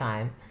last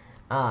time.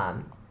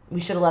 We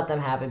should have let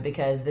them have it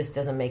because this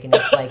doesn't make any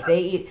like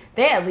they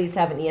at least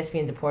have an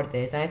ESPN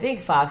Deportes, and I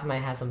think Fox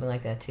might have something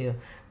like that too.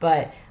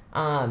 But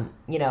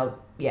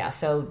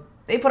so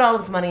they put all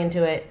this money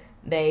into it.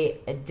 They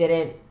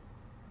didn't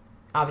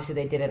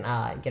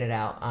get it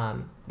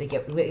out. They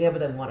gave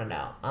them one and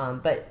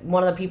out. But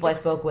one of the people I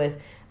spoke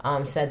with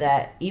said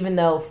that even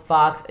though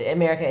Fox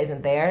America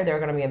isn't there, there are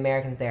going to be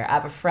Americans there. I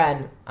have a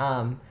friend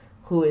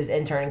who is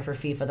interning for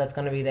FIFA that's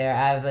going to be there.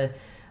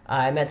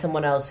 I met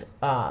someone else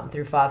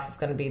through Fox that's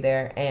going to be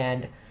there,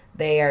 and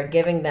they are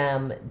giving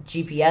them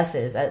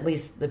GPSs. At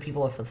least the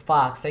people with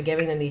Fox, they're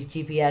giving them these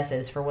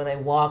GPSs for when they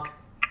walk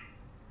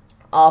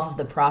off of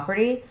the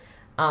property.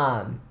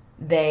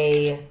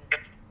 They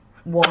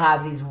will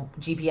have these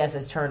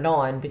GPSs turned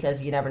on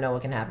because you never know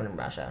what can happen in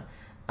Russia.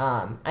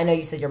 I know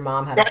you said your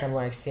mom had a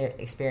similar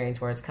experience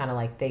where it's kind of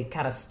like they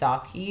kind of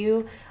stalk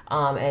you,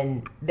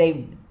 and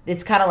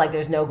it's kind of like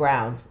there's no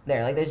grounds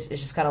there. Like it's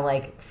just kind of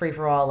like free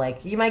for all.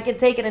 Like you might get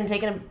taken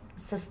to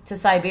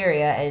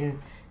Siberia, and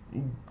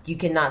you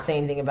cannot say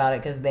anything about it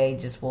because they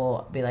just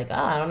will be like,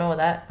 I don't know what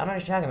you're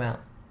talking about.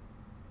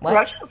 What?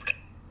 Russia's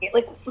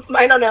like,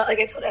 I don't know. Like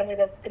I told Emily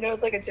this, and it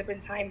was like a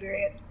different time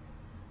period.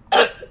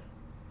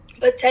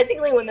 But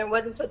technically, when there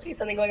wasn't supposed to be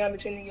something going on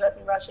between the U.S.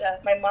 and Russia,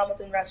 my mom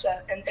was in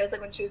Russia, and it was like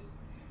when she was,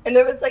 and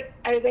there was like,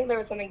 I think there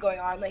was something going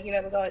on. Like,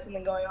 there's always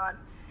something going on.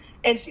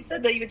 And she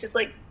said that you would just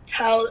like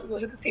tell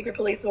who the secret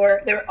police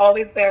were. They were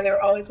always there. They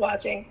were always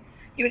watching.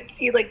 You would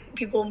see like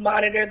people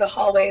monitor the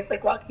hallways,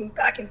 like walking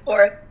back and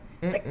forth,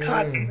 like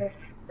constantly.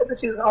 But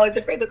she was always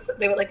afraid that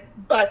they would like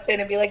bust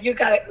in and be like, "You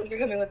got it. You're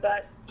coming with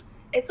us."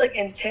 It's like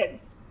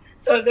intense.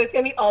 So if there's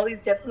gonna be all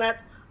these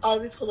diplomats, all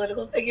these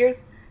political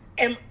figures,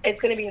 and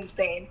it's gonna be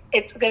insane.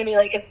 It's gonna be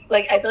like I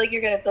feel like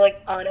you're gonna feel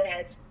like on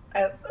edge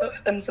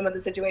in some of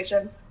the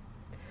situations.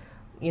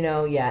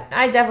 Yeah,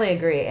 I definitely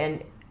agree,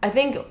 and I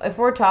think if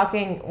we're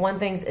talking one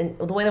thing's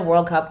the way the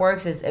World Cup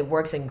works is it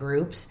works in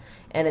groups,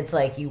 and it's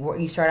like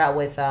you start out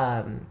with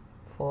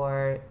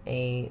 4,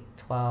 8,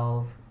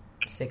 12,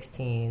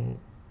 16,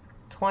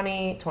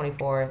 20,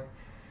 24.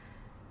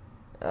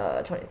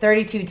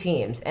 32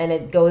 teams, and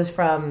it goes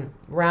from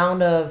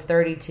round of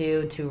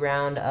 32 to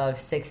round of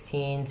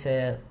 16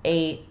 to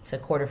 8 to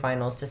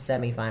quarterfinals to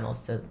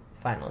semifinals to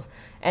finals,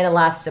 and it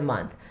lasts a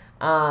month.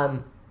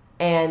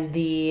 And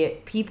the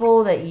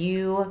people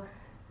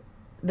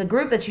the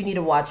group that you need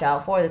to watch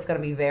out for that's going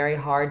to be very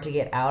hard to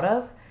get out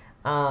of,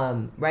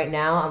 right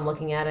now I'm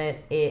looking at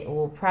it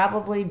will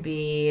probably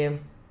be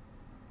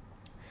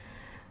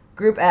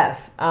Group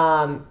F.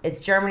 It's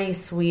Germany,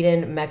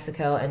 Sweden,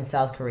 Mexico, and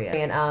South Korea.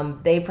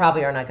 And they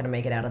probably are not going to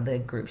make it out of the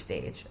group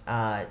stage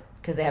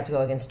because they have to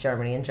go against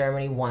Germany, and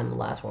Germany won the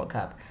last World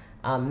Cup.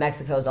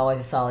 Mexico is always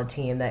a solid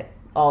team that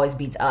always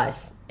beats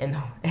us in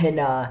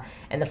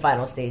the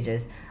final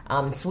stages.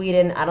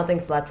 Sweden, I don't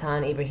think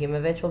Zlatan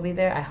Ibrahimovic will be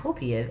there. I hope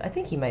he is. I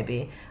think he might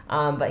be.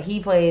 But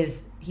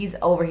he's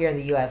over here in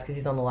the U.S. because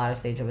he's on the latter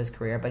stage of his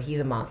career, but he's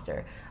a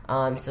monster.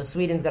 So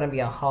Sweden's going to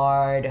be a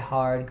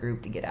hard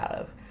group to get out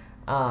of.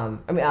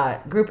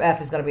 Group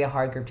F is going to be a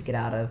hard group to get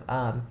out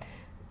of.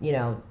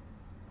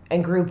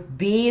 And Group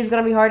B is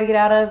going to be hard to get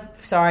out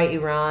of. Sorry,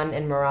 Iran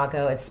and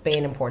Morocco. It's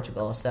Spain and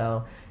Portugal.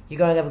 So you're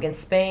going up against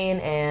Spain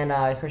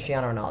and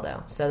Cristiano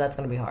Ronaldo. So that's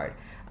going to be hard.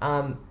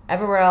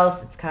 Everywhere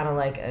else, it's kind of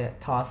like a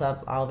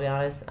toss-up, I'll be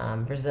honest.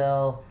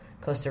 Brazil,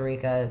 Costa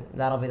Rica,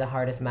 that'll be the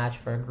hardest match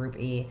for Group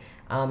E.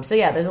 There's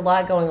a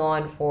lot going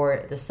on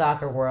for the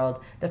soccer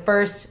world. The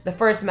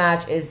first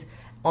match is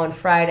on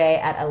Friday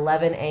at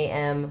 11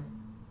 a.m.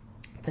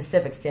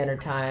 Pacific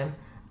Standard Time.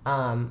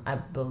 I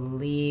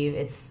believe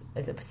is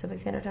it Pacific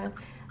Standard Time?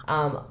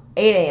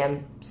 8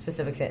 a.m.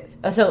 Pacific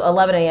Standard, so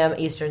 11 a.m.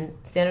 Eastern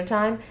Standard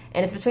Time,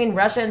 and it's between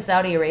Russia and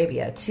Saudi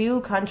Arabia,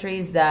 two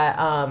countries that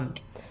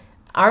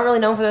aren't really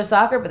known for their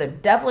soccer, but they're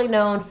definitely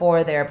known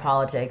for their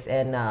politics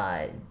and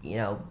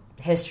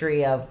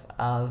history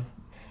of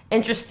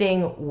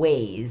interesting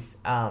ways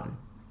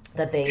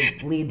that they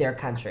lead their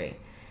country.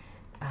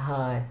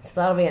 So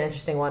that'll be an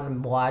interesting one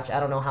to watch.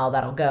 I don't know how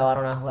that'll go. I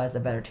don't know who has the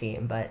better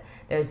team, but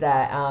there's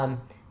that.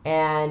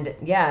 And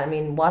yeah, I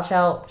mean, watch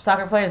out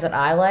soccer players that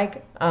I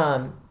like.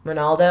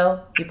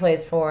 Ronaldo, he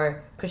plays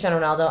for Cristiano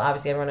Ronaldo.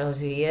 Obviously, everyone knows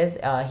who he is.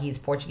 He's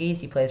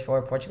Portuguese. He plays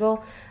for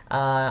Portugal.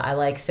 I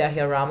like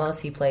Sergio Ramos.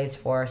 He plays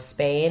for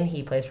Spain.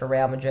 He plays for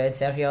Real Madrid.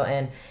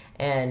 Sergio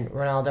and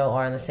Ronaldo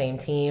are on the same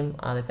team.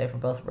 They play for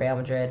both Real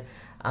Madrid.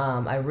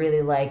 I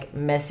really like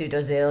Mesut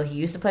Ozil. He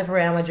used to play for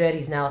Real Madrid.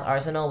 He's now with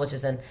Arsenal, which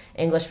is an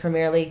English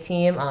Premier League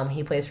team.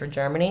 He plays for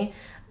Germany.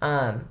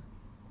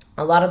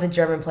 A lot of the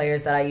German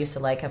players that I used to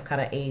like have kind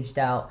of aged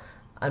out,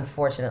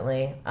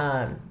 unfortunately.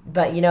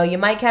 But, you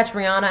might catch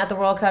Rihanna at the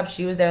World Cup.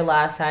 She was there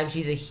last time.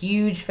 She's a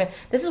huge fan.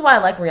 This is why I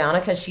like Rihanna,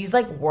 because she's,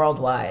 like,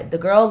 worldwide. The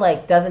girl,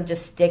 like, doesn't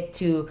just stick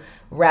to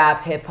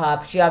rap,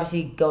 hip-hop. She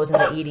obviously goes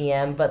into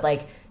EDM, but,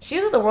 like, she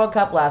was at the World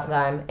Cup last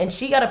time, and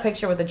she got a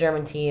picture with the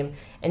German team,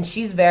 and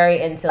she's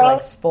very into,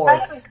 like,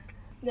 sports.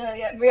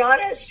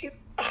 Rihanna,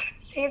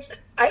 she's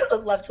I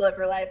would love to live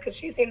her life because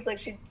she seems like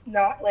she's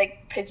not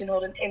like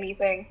pigeonholed in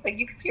anything. Like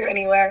you could see her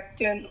anywhere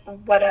doing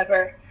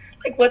whatever.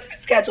 Like what's her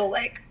schedule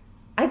like?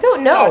 I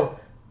don't know.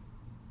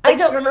 I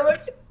don't remember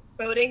what she was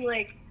promoting.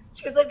 Like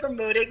she was like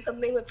promoting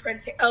something with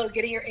Prince. Oh,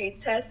 getting your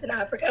AIDS test in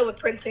Africa with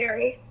Prince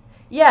Harry.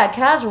 Yeah,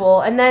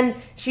 casual. And then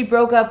she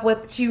broke up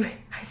with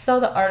I saw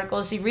the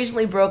article. She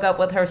recently broke up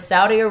with her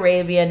Saudi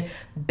Arabian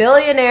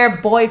billionaire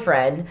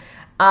boyfriend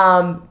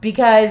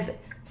because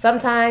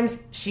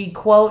sometimes she,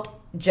 quote,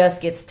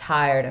 just gets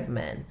tired of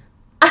men.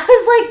 I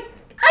was like,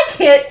 I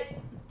can't.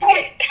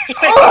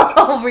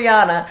 Oh,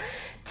 Rihanna,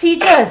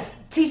 teach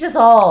us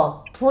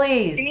all,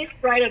 please. She needs to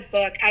write a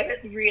book. I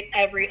would read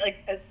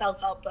a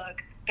self-help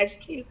book.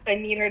 I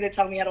need her to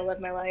tell me how to live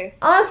my life.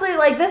 Honestly,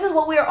 like this is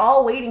what we are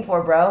all waiting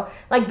for, bro.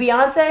 Like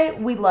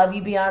Beyonce, we love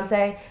you,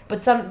 Beyonce,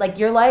 but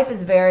your life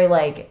is very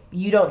like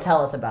you don't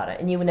tell us about it,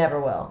 and you never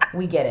will.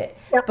 We get it,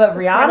 but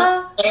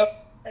Rihanna.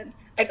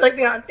 I feel like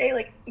Beyonce,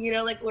 like,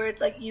 like where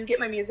it's like you get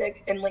my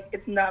music and like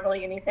it's not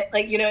really anything.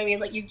 Like, you know what I mean?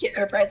 Like you get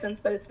her presence,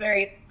 but it's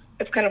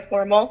kind of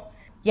formal.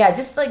 Yeah,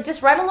 just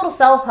write a little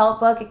self-help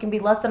book. It can be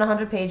less than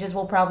 100 pages.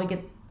 We'll probably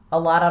get a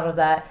lot out of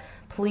that.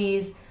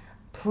 Please,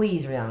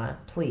 Rihanna,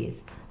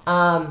 please.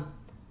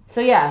 So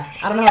yeah,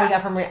 I don't know how we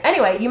got from Rihanna.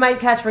 Anyway, you might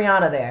catch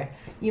Rihanna there.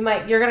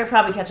 You're going to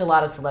probably catch a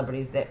lot of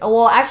celebrities there. Oh,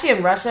 well, actually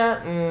in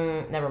Russia,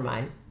 never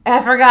mind.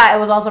 I forgot it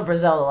was also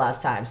Brazil the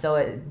last time.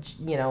 So,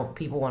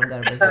 people want to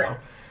go to Brazil.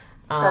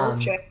 That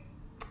is true.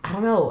 I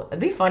don't know.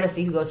 It'd be fun to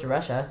see who goes to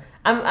Russia.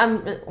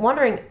 I'm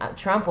wondering.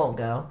 Trump won't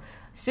go.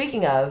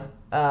 Speaking of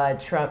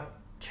Trump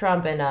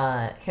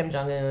and Kim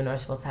Jong-un are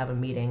supposed to have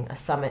a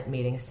summit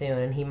meeting soon,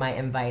 and he might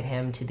invite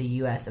him to the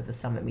U.S. if the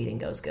summit meeting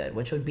goes good,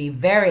 which would be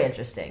very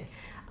interesting.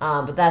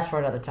 But that's for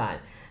another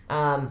time.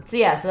 So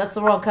that's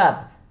the World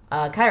Cup.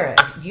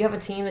 Kyra, do you have a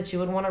team that you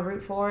would want to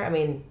root for? I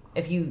mean,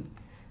 if you,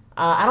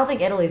 I don't think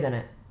Italy's in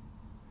it.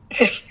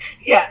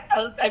 Yeah,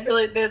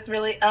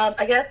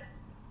 I guess.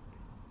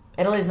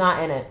 Italy's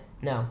not in it.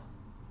 No.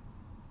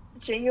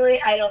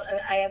 Genuinely, I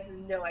have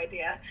no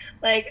idea.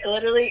 Like,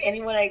 literally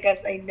anyone I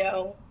guess I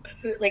know,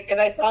 who, like, if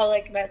I saw,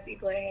 like, Messi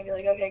playing, I'd be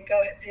like, okay, go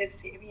with his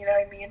team, you know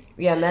what I mean?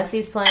 Yeah,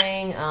 Messi's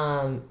playing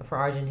for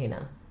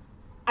Argentina.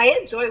 I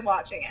enjoy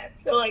watching it.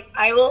 So, like,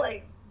 I will,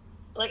 like,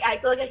 I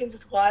feel like I can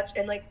just watch,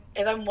 and, like,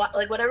 if I'm,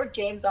 like, whatever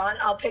game's on,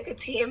 I'll pick a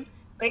team,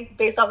 like,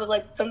 based off of,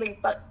 like,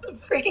 something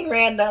freaking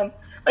random.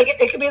 Like,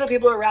 it could be the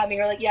people around me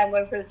who are like, yeah, I'm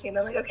going for this team.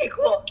 I'm like, okay,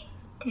 cool.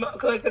 I'm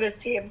going for this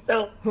team.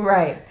 So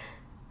right.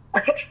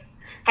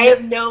 I have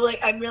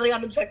I'm really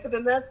unobjective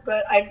in this,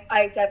 but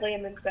I definitely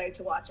am excited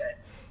to watch it.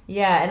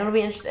 Yeah, and it'll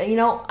be interesting.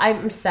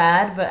 I'm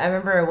sad, but I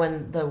remember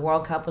when the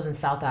World Cup was in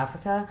South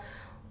Africa.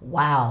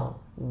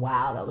 Wow,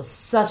 that was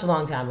such a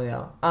long time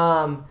ago.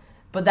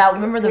 But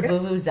remember the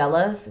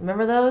vuvuzelas?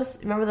 Remember those?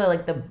 Remember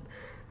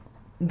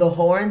the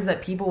horns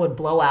that people would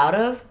blow out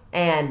of,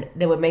 and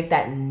they would make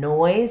that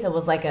noise. It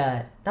was like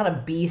not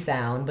a bee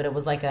sound, but it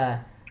was like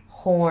a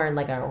horn,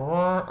 like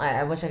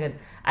I wish I could.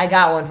 I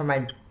got one for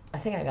I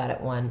think I got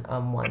it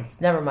once.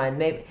 Never mind,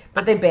 maybe,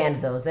 but they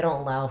banned those. They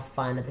don't allow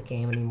fun at the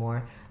game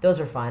anymore. Those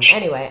were fun.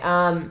 Anyway,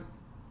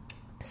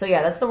 so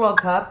yeah, that's the World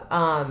Cup.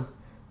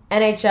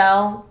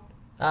 NHL,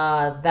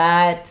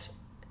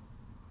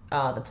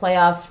 the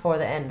playoffs for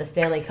the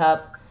Stanley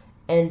Cup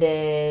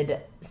ended.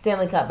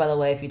 Stanley Cup, by the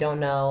way, if you don't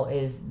know,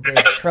 is the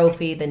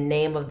trophy, the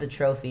name of the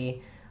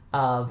trophy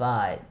of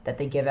that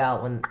they give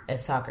out when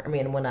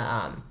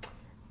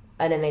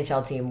an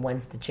NHL team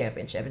wins the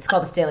championship. It's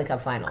called the Stanley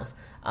Cup Finals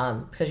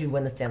because you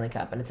win the Stanley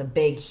Cup, and it's a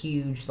big,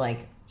 huge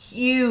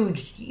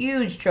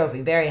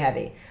trophy, very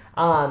heavy.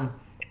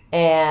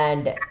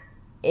 And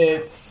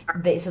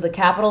so the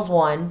Capitals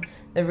won.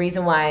 The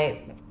reason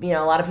why a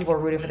lot of people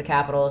were rooting for the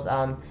Capitals,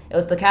 it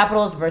was the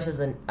Capitals versus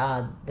the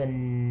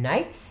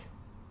Knights.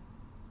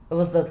 It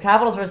was the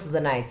Capitals versus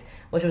the Knights,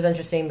 which was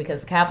interesting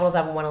because the Capitals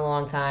haven't won in a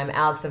long time.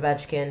 Alex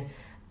Ovechkin,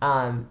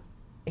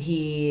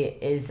 he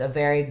is a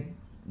very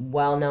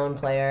well-known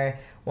player,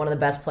 one of the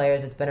best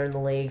players that's been in the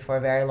league for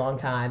a very long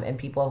time, and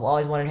people have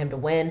always wanted him to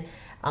win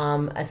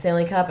a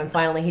Stanley Cup, and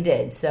finally he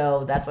did.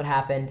 So that's what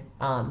happened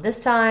this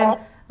time.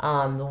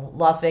 The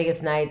Las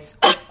Vegas Knights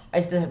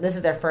this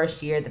is their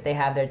first year that they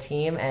have their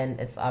team, and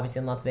it's obviously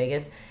in Las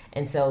Vegas,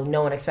 and so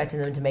no one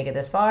expected them to make it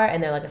this far,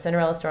 and they're like a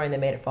Cinderella story, and they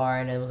made it far,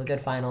 and it was a good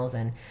finals,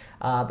 and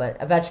but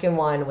Ovechkin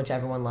won, which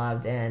everyone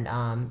loved,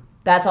 and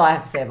that's all I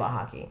have to say about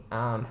hockey.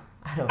 I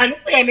don't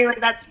Honestly, I mean,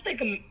 like that seems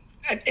like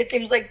it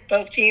seems like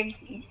both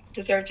teams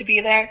deserve to be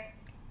there,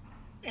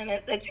 and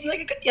it seems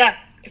like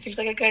it seems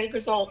like a good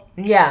result.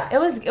 Yeah, it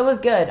was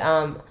good.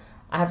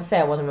 I have to say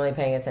I wasn't really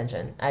paying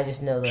attention. I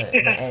just know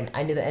the end.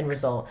 I knew the end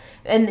result,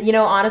 and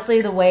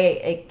honestly, the way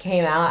it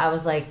came out, I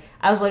was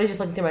literally just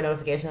looking through my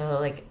notifications.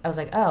 I was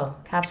like, oh,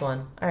 Caps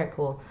won. All right,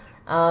 cool.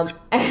 And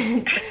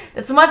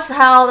that's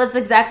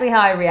exactly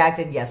how I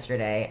reacted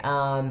yesterday.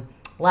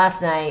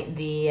 Last night,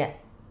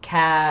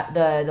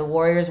 the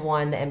Warriors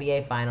won the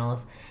NBA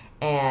Finals,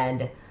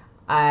 and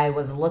I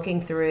was looking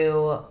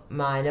through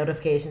my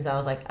notifications. I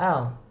was like,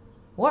 oh,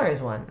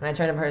 Warriors won, and I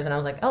turned to hers, and I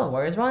was like, oh, the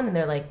Warriors won, and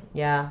they're like,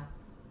 yeah.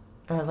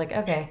 I was like,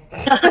 okay.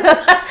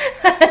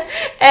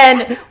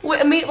 And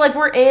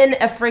we're in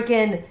a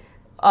freaking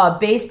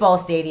baseball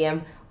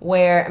stadium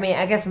where,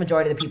 I guess the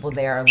majority of the people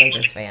there are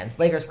Lakers fans.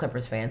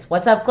 Lakers-Clippers fans.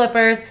 What's up,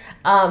 Clippers?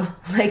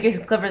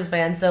 Lakers-Clippers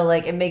fans. So,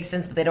 it makes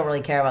sense that they don't really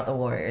care about the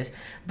Warriors.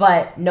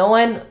 But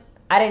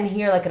I didn't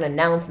hear, an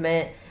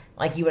announcement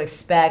like you would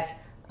expect.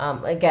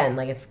 Again,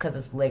 it's because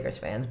it's Lakers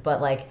fans. But,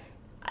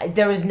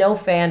 there was no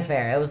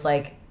fanfare. It was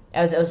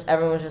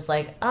everyone was just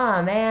like,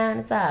 oh, man,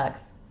 it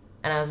sucks.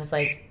 And I was just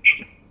like,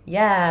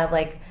 yeah,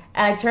 and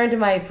I turned to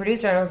my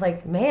producer and I was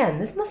like, man,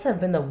 this must have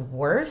been the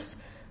worst.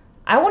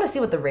 I want to see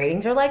what the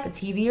ratings are like, the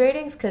TV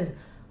ratings, because,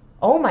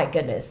 oh my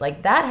goodness,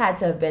 that had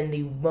to have been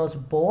the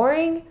most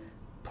boring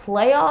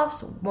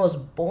playoffs,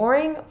 most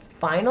boring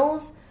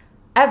finals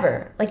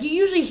ever. You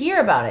usually hear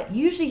about it.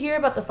 You usually hear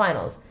about the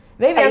finals.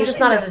 Maybe I'm just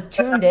not as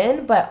tuned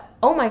in, but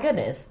oh my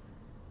goodness.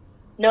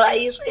 No,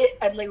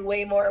 I'm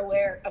way more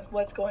aware of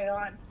what's going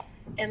on.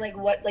 And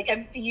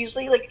I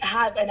usually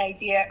have an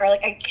idea, or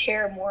I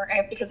care more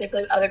because I feel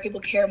like other people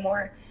care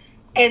more.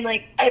 And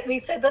we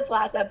said this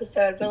last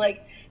episode, but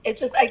it's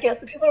just, I guess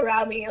the people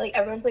around me,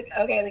 everyone's like,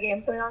 okay, the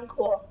game's going on,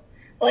 cool.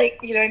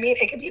 You know what I mean?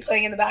 It could be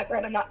playing in the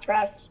background. I'm not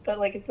pressed, but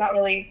it's not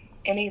really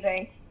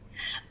anything.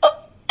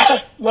 Oh,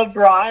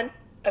 LeBron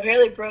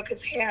apparently broke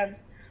his hand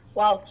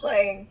while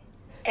playing,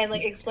 and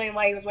explained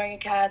why he was wearing a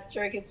cast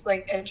during his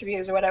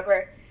interviews or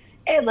whatever.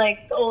 And the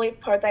only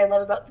part that I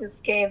love about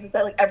this game is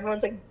that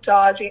everyone's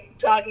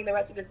dogging the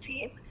rest of his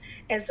team,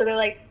 and so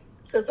they're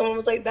so someone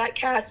was like, that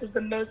cast is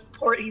the most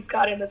support he's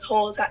got in this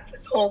whole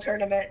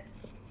tournament.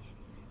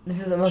 This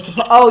is the most.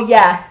 Oh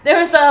yeah, there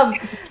was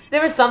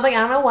something, I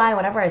don't know why.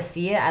 Whenever I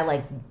see it,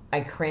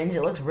 I cringe.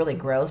 It looks really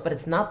gross, but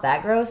it's not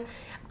that gross.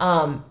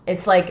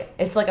 It's like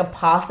a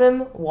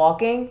possum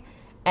walking,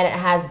 and it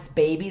has its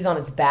babies on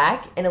its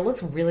back, and it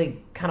looks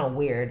really kind of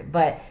weird,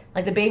 but.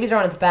 The babies are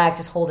on its back,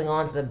 just holding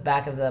on to the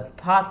back of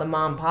the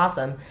mom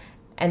possum,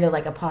 and they're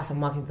like a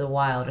possum walking through the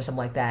wild or something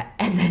like that.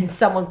 And then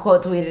someone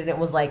quote tweeted and it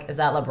was like, is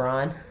that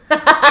LeBron?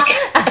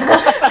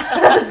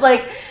 I was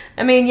like,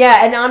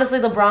 yeah. And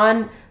honestly,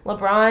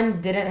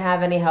 LeBron didn't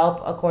have any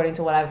help according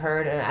to what I've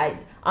heard. And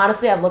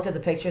I've looked at the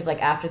pictures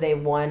after they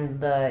won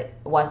the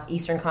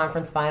Eastern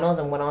Conference Finals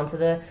and went on to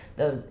the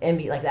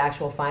NBA, the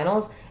actual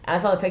finals. And I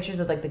saw the pictures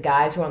of the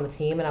guys who were on the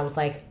team, and I was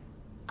like,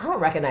 I don't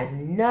recognize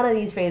none of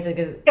these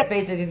faces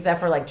except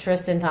for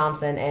Tristan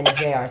Thompson and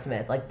J.R.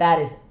 Smith. That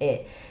is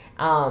it.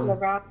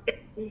 LeBron.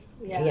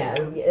 Yeah,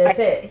 that's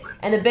it.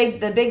 And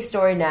the big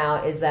story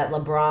now is that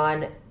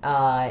LeBron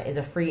is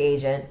a free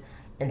agent,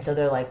 and so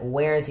they're like,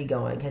 where is he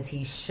going? Because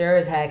he sure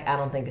as heck I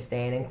don't think is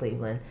staying in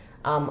Cleveland.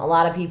 A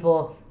lot of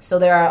people. So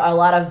there are a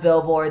lot of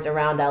billboards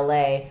around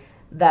LA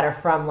that are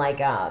from if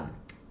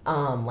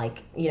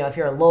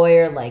you're a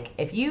lawyer,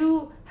 if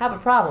you have a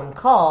problem,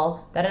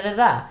 call da da da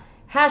da.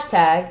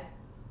 Hashtag,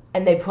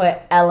 and they put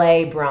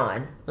LA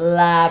Bron.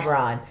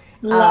 LeBron.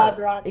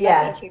 LeBron.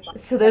 Yeah.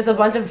 So there's a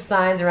bunch of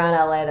signs around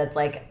LA that's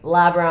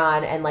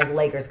LeBron and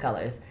Lakers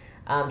colors,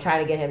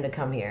 trying to get him to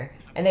come here.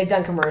 And they've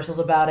done commercials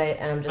about it,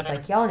 and I'm just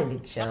like, y'all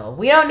need to chill.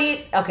 We don't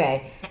need,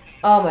 okay.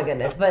 Oh my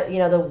goodness. But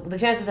the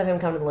chances of him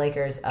coming to the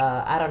Lakers,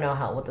 I don't know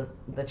what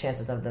the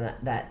chances of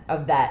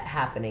that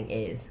happening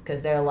is,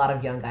 because there are a lot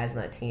of young guys on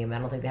that team. I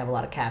don't think they have a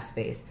lot of cap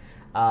space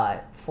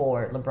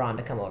for LeBron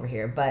to come over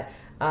here. But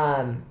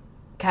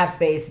cap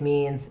space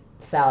means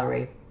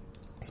salary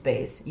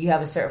space. You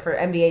have for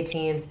NBA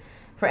teams,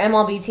 for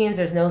MLB teams,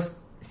 there's no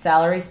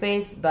salary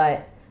space,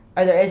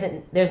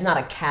 there's not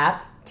a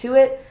cap to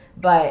it,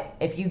 but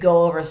if you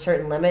go over a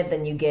certain limit,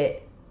 then you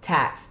get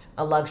taxed,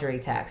 a luxury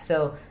tax.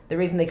 So the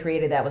reason they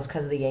created that was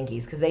because of the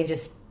Yankees, because they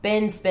just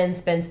spend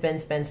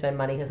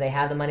money because they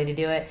have the money to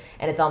do it,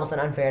 and it's almost an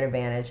unfair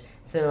advantage.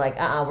 So they're like,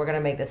 we're going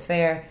to make this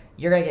fair.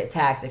 You're going to get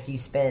taxed if you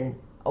spend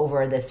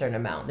over this certain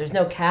amount. There's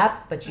no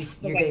cap, but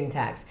you're getting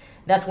taxed.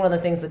 That's one of the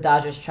things the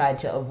Dodgers tried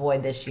to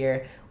avoid this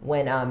year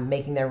when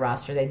making their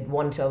roster. They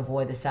wanted to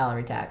avoid the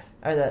salary tax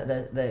or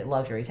the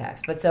luxury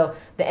tax. But so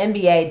the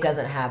NBA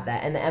doesn't have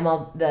that, and the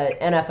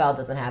NFL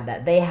doesn't have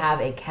that. They have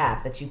a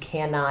cap that you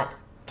cannot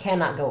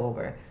go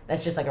over.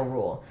 That's just a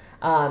rule.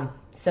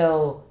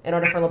 So in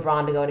order for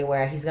LeBron to go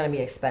anywhere, he's going to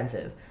be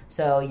expensive.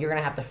 So you're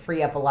going to have to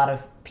free up a lot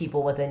of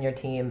people within your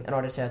team in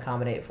order to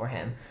accommodate for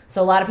him.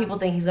 So a lot of people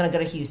think he's going to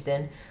go to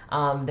Houston.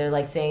 They're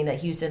like saying that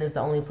Houston is the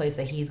only place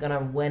that he's going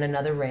to win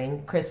another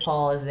ring. Chris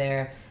Paul is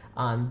there.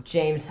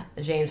 James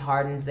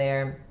Harden's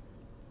there.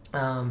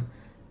 I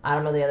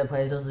don't know the other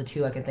players. Those are the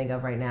two I can think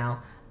of right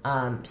now.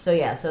 So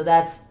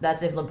that's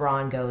if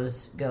LeBron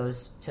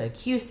goes to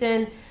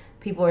Houston.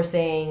 People are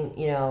saying,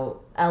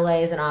 LA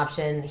is an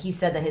option. He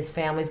said that his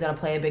family's going to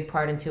play a big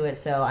part into it.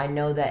 So I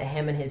know that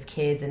him and his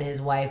kids and his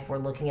wife were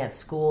looking at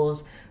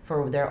schools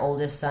for their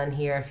oldest son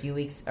here a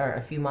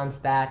few months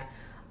back.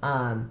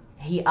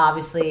 He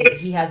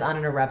has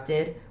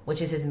Uninterrupted,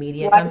 which is his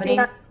media company.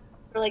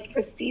 For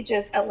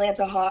prestigious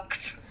Atlanta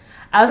Hawks.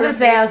 I was gonna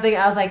say, I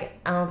was like,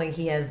 I don't think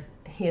he has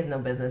no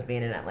business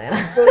being in Atlanta.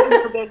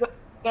 The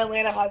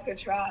Atlanta Hawks are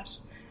trash.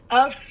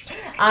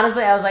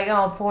 Honestly, I was like,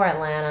 oh, poor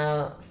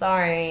Atlanta.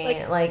 Sorry.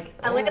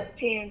 Atlanta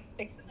teams,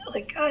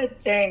 god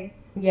dang.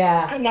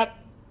 Yeah. I'm not.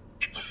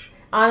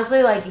 Honestly,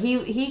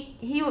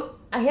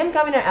 him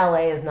coming to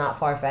LA is not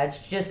far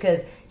fetched. Just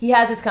because he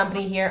has his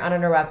company here,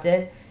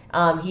 Uninterrupted.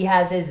 He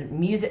has his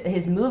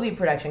movie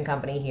production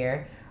company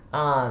here.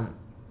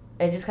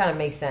 It just kind of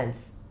makes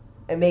sense.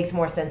 It makes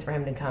more sense for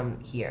him to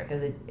come here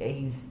because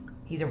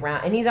he's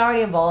around and he's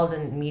already involved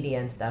in media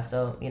and stuff.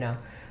 So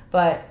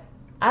but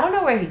I don't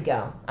know where he'd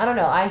go. I don't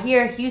know. I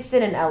hear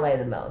Houston and LA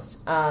the most,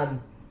 or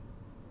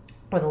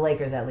the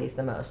Lakers at least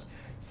the most.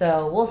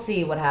 So we'll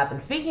see what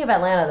happens. Speaking of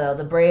Atlanta, though,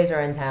 the Braves are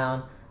in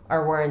town,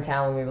 or were in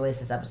town when we released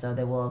this episode.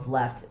 They will have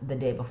left the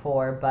day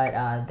before,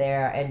 but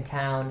they're in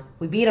town.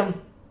 We beat them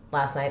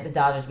last night. The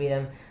Dodgers beat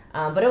them,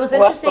 but it was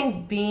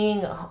interesting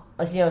seeing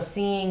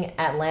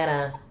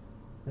Atlanta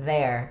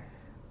there.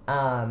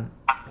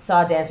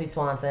 Saw Dansby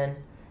Swanson.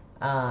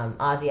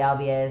 Ozzy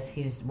Albies,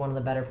 he's one of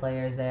the better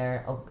players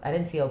there. I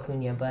didn't see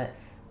Acuna, but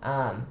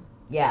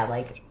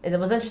it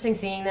was interesting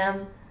seeing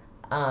them.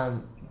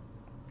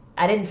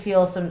 I didn't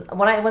feel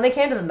when they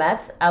came to the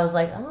Mets, I was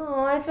like,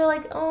 oh, I feel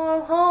like,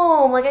 oh, I'm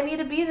home, like I need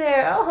to be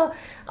there. Oh,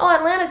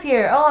 Atlanta's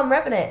here. Oh, I'm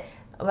repping it.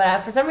 But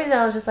for some reason,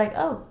 I was just like,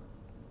 oh,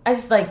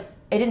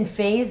 it didn't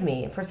faze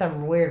me for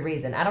some weird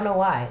reason. I don't know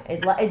why.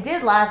 It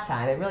did last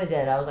time. It really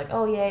did. I was like,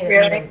 oh yay,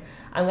 really?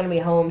 I'm gonna be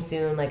home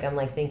soon.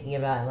 I'm thinking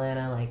about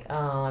Atlanta.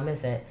 Oh, I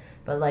miss it.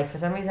 But for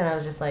some reason, I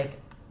was just like,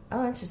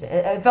 oh, interesting.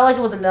 It felt like it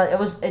was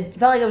It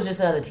felt like it was just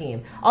another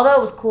team. Although it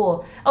was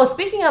cool. Oh,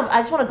 speaking of, I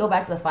just want to go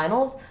back to the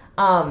finals.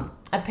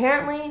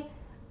 Apparently,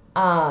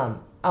 I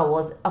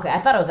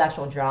thought it was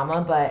actual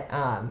drama, but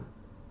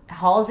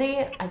Halsey,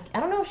 I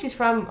don't know if she's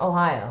from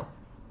Ohio,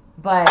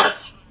 but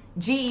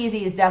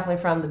G-Eazy is definitely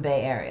from the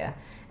Bay Area.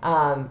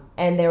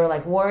 And they were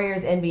like,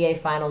 Warriors NBA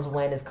Finals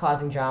win is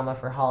causing drama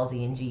for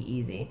Halsey and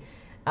G-Eazy.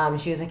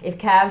 She was like, if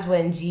Cavs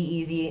win,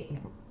 G-Eazy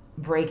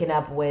breaking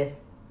up with,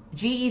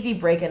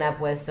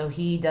 so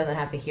he doesn't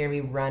have to hear me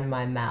run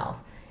my mouth.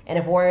 And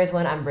if Warriors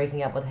win, I'm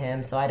breaking up with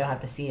him so I don't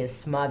have to see his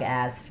smug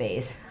ass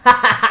face.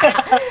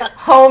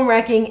 Home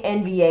wrecking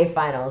NBA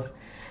Finals.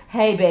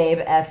 Hey babe,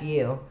 F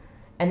you.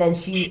 And then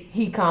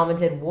he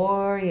commented,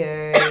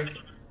 Warriors.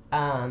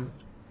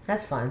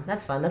 That's fun.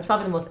 That's probably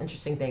the most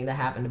interesting thing that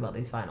happened about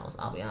these finals,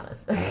 I'll be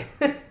honest.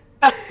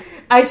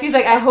 She's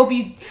like, I hope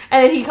you...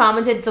 And then he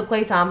commented, so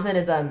Klay Thompson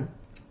is...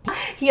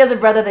 he has a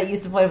brother that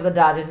used to play for the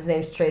Dodgers. His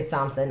name's Trace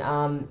Thompson.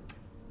 I'll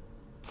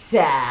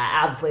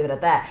just leave it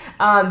at that.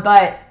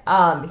 But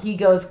he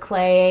goes,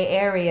 Clay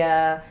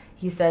area.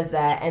 He says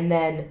that. And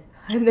then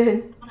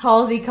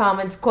Halsey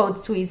comments,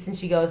 quotes, tweets, and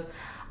she goes,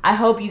 I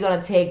hope you're going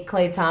to take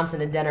Klay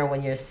Thompson to dinner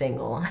when you're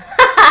single.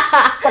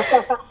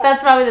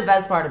 That's probably the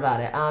best part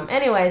about it.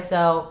 Anyway,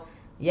 so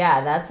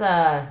yeah, that's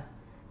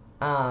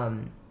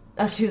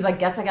she was like,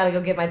 guess I gotta go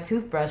get my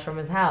toothbrush from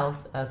his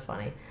house. That's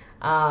funny.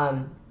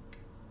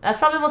 That's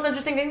probably the most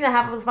interesting thing that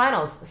happened with the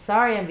finals.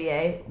 Sorry,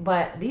 NBA,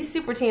 but these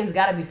super teams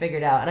got to be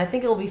figured out, and I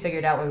think it will be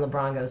figured out when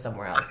LeBron goes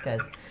somewhere else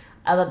because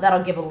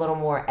that'll give a little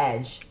more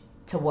edge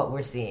to what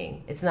we're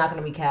seeing. It's not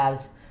going to be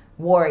Cavs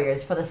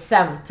Warriors for the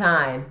 7th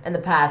time in the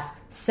past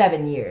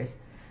 7 years.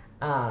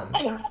 I'm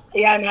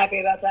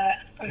happy about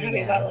that. I'm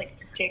happy about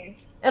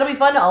teams. It'll be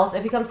fun to also,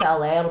 if he comes to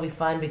LA, it'll be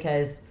fun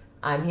because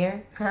I'm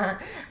here.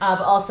 But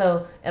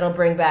also, it'll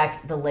bring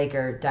back the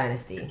Laker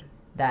dynasty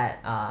that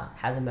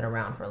hasn't been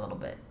around for a little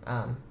bit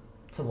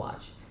to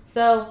watch.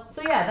 So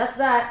yeah, that's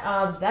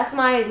that. That's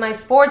my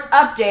sports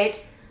update.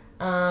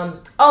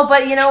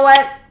 But you know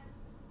what?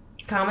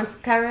 Comments,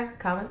 Kyra?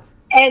 Comments?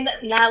 And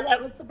now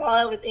that was the Ball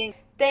Out with Ink.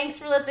 Thanks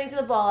for listening to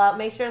The Ball Out.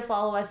 Make sure to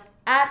follow us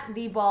at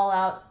The Ball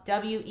Out,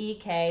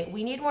 WEK.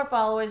 We need more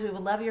followers. We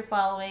would love your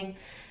following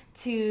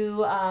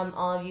to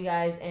all of you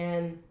guys.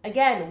 And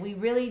again, we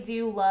really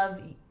do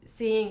love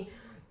seeing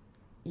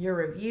your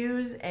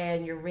reviews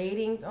and your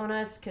ratings on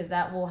us because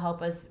that will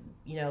help us,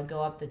 go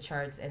up the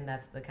charts, and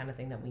that's the kind of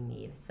thing that we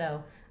need.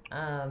 So,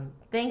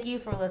 thank you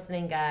for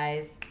listening,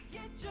 guys.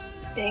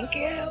 Thank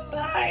you.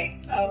 Bye.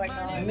 Oh my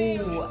God.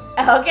 Ooh.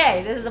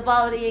 Okay, this is The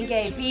Ball with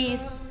ENK.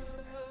 Peace.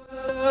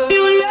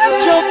 You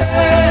left your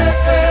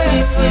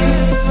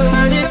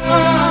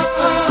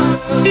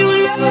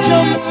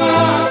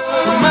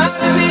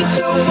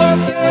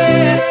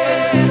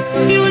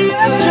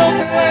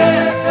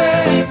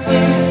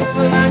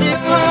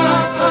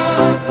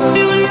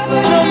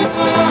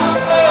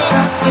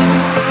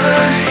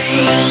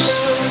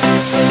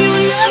face.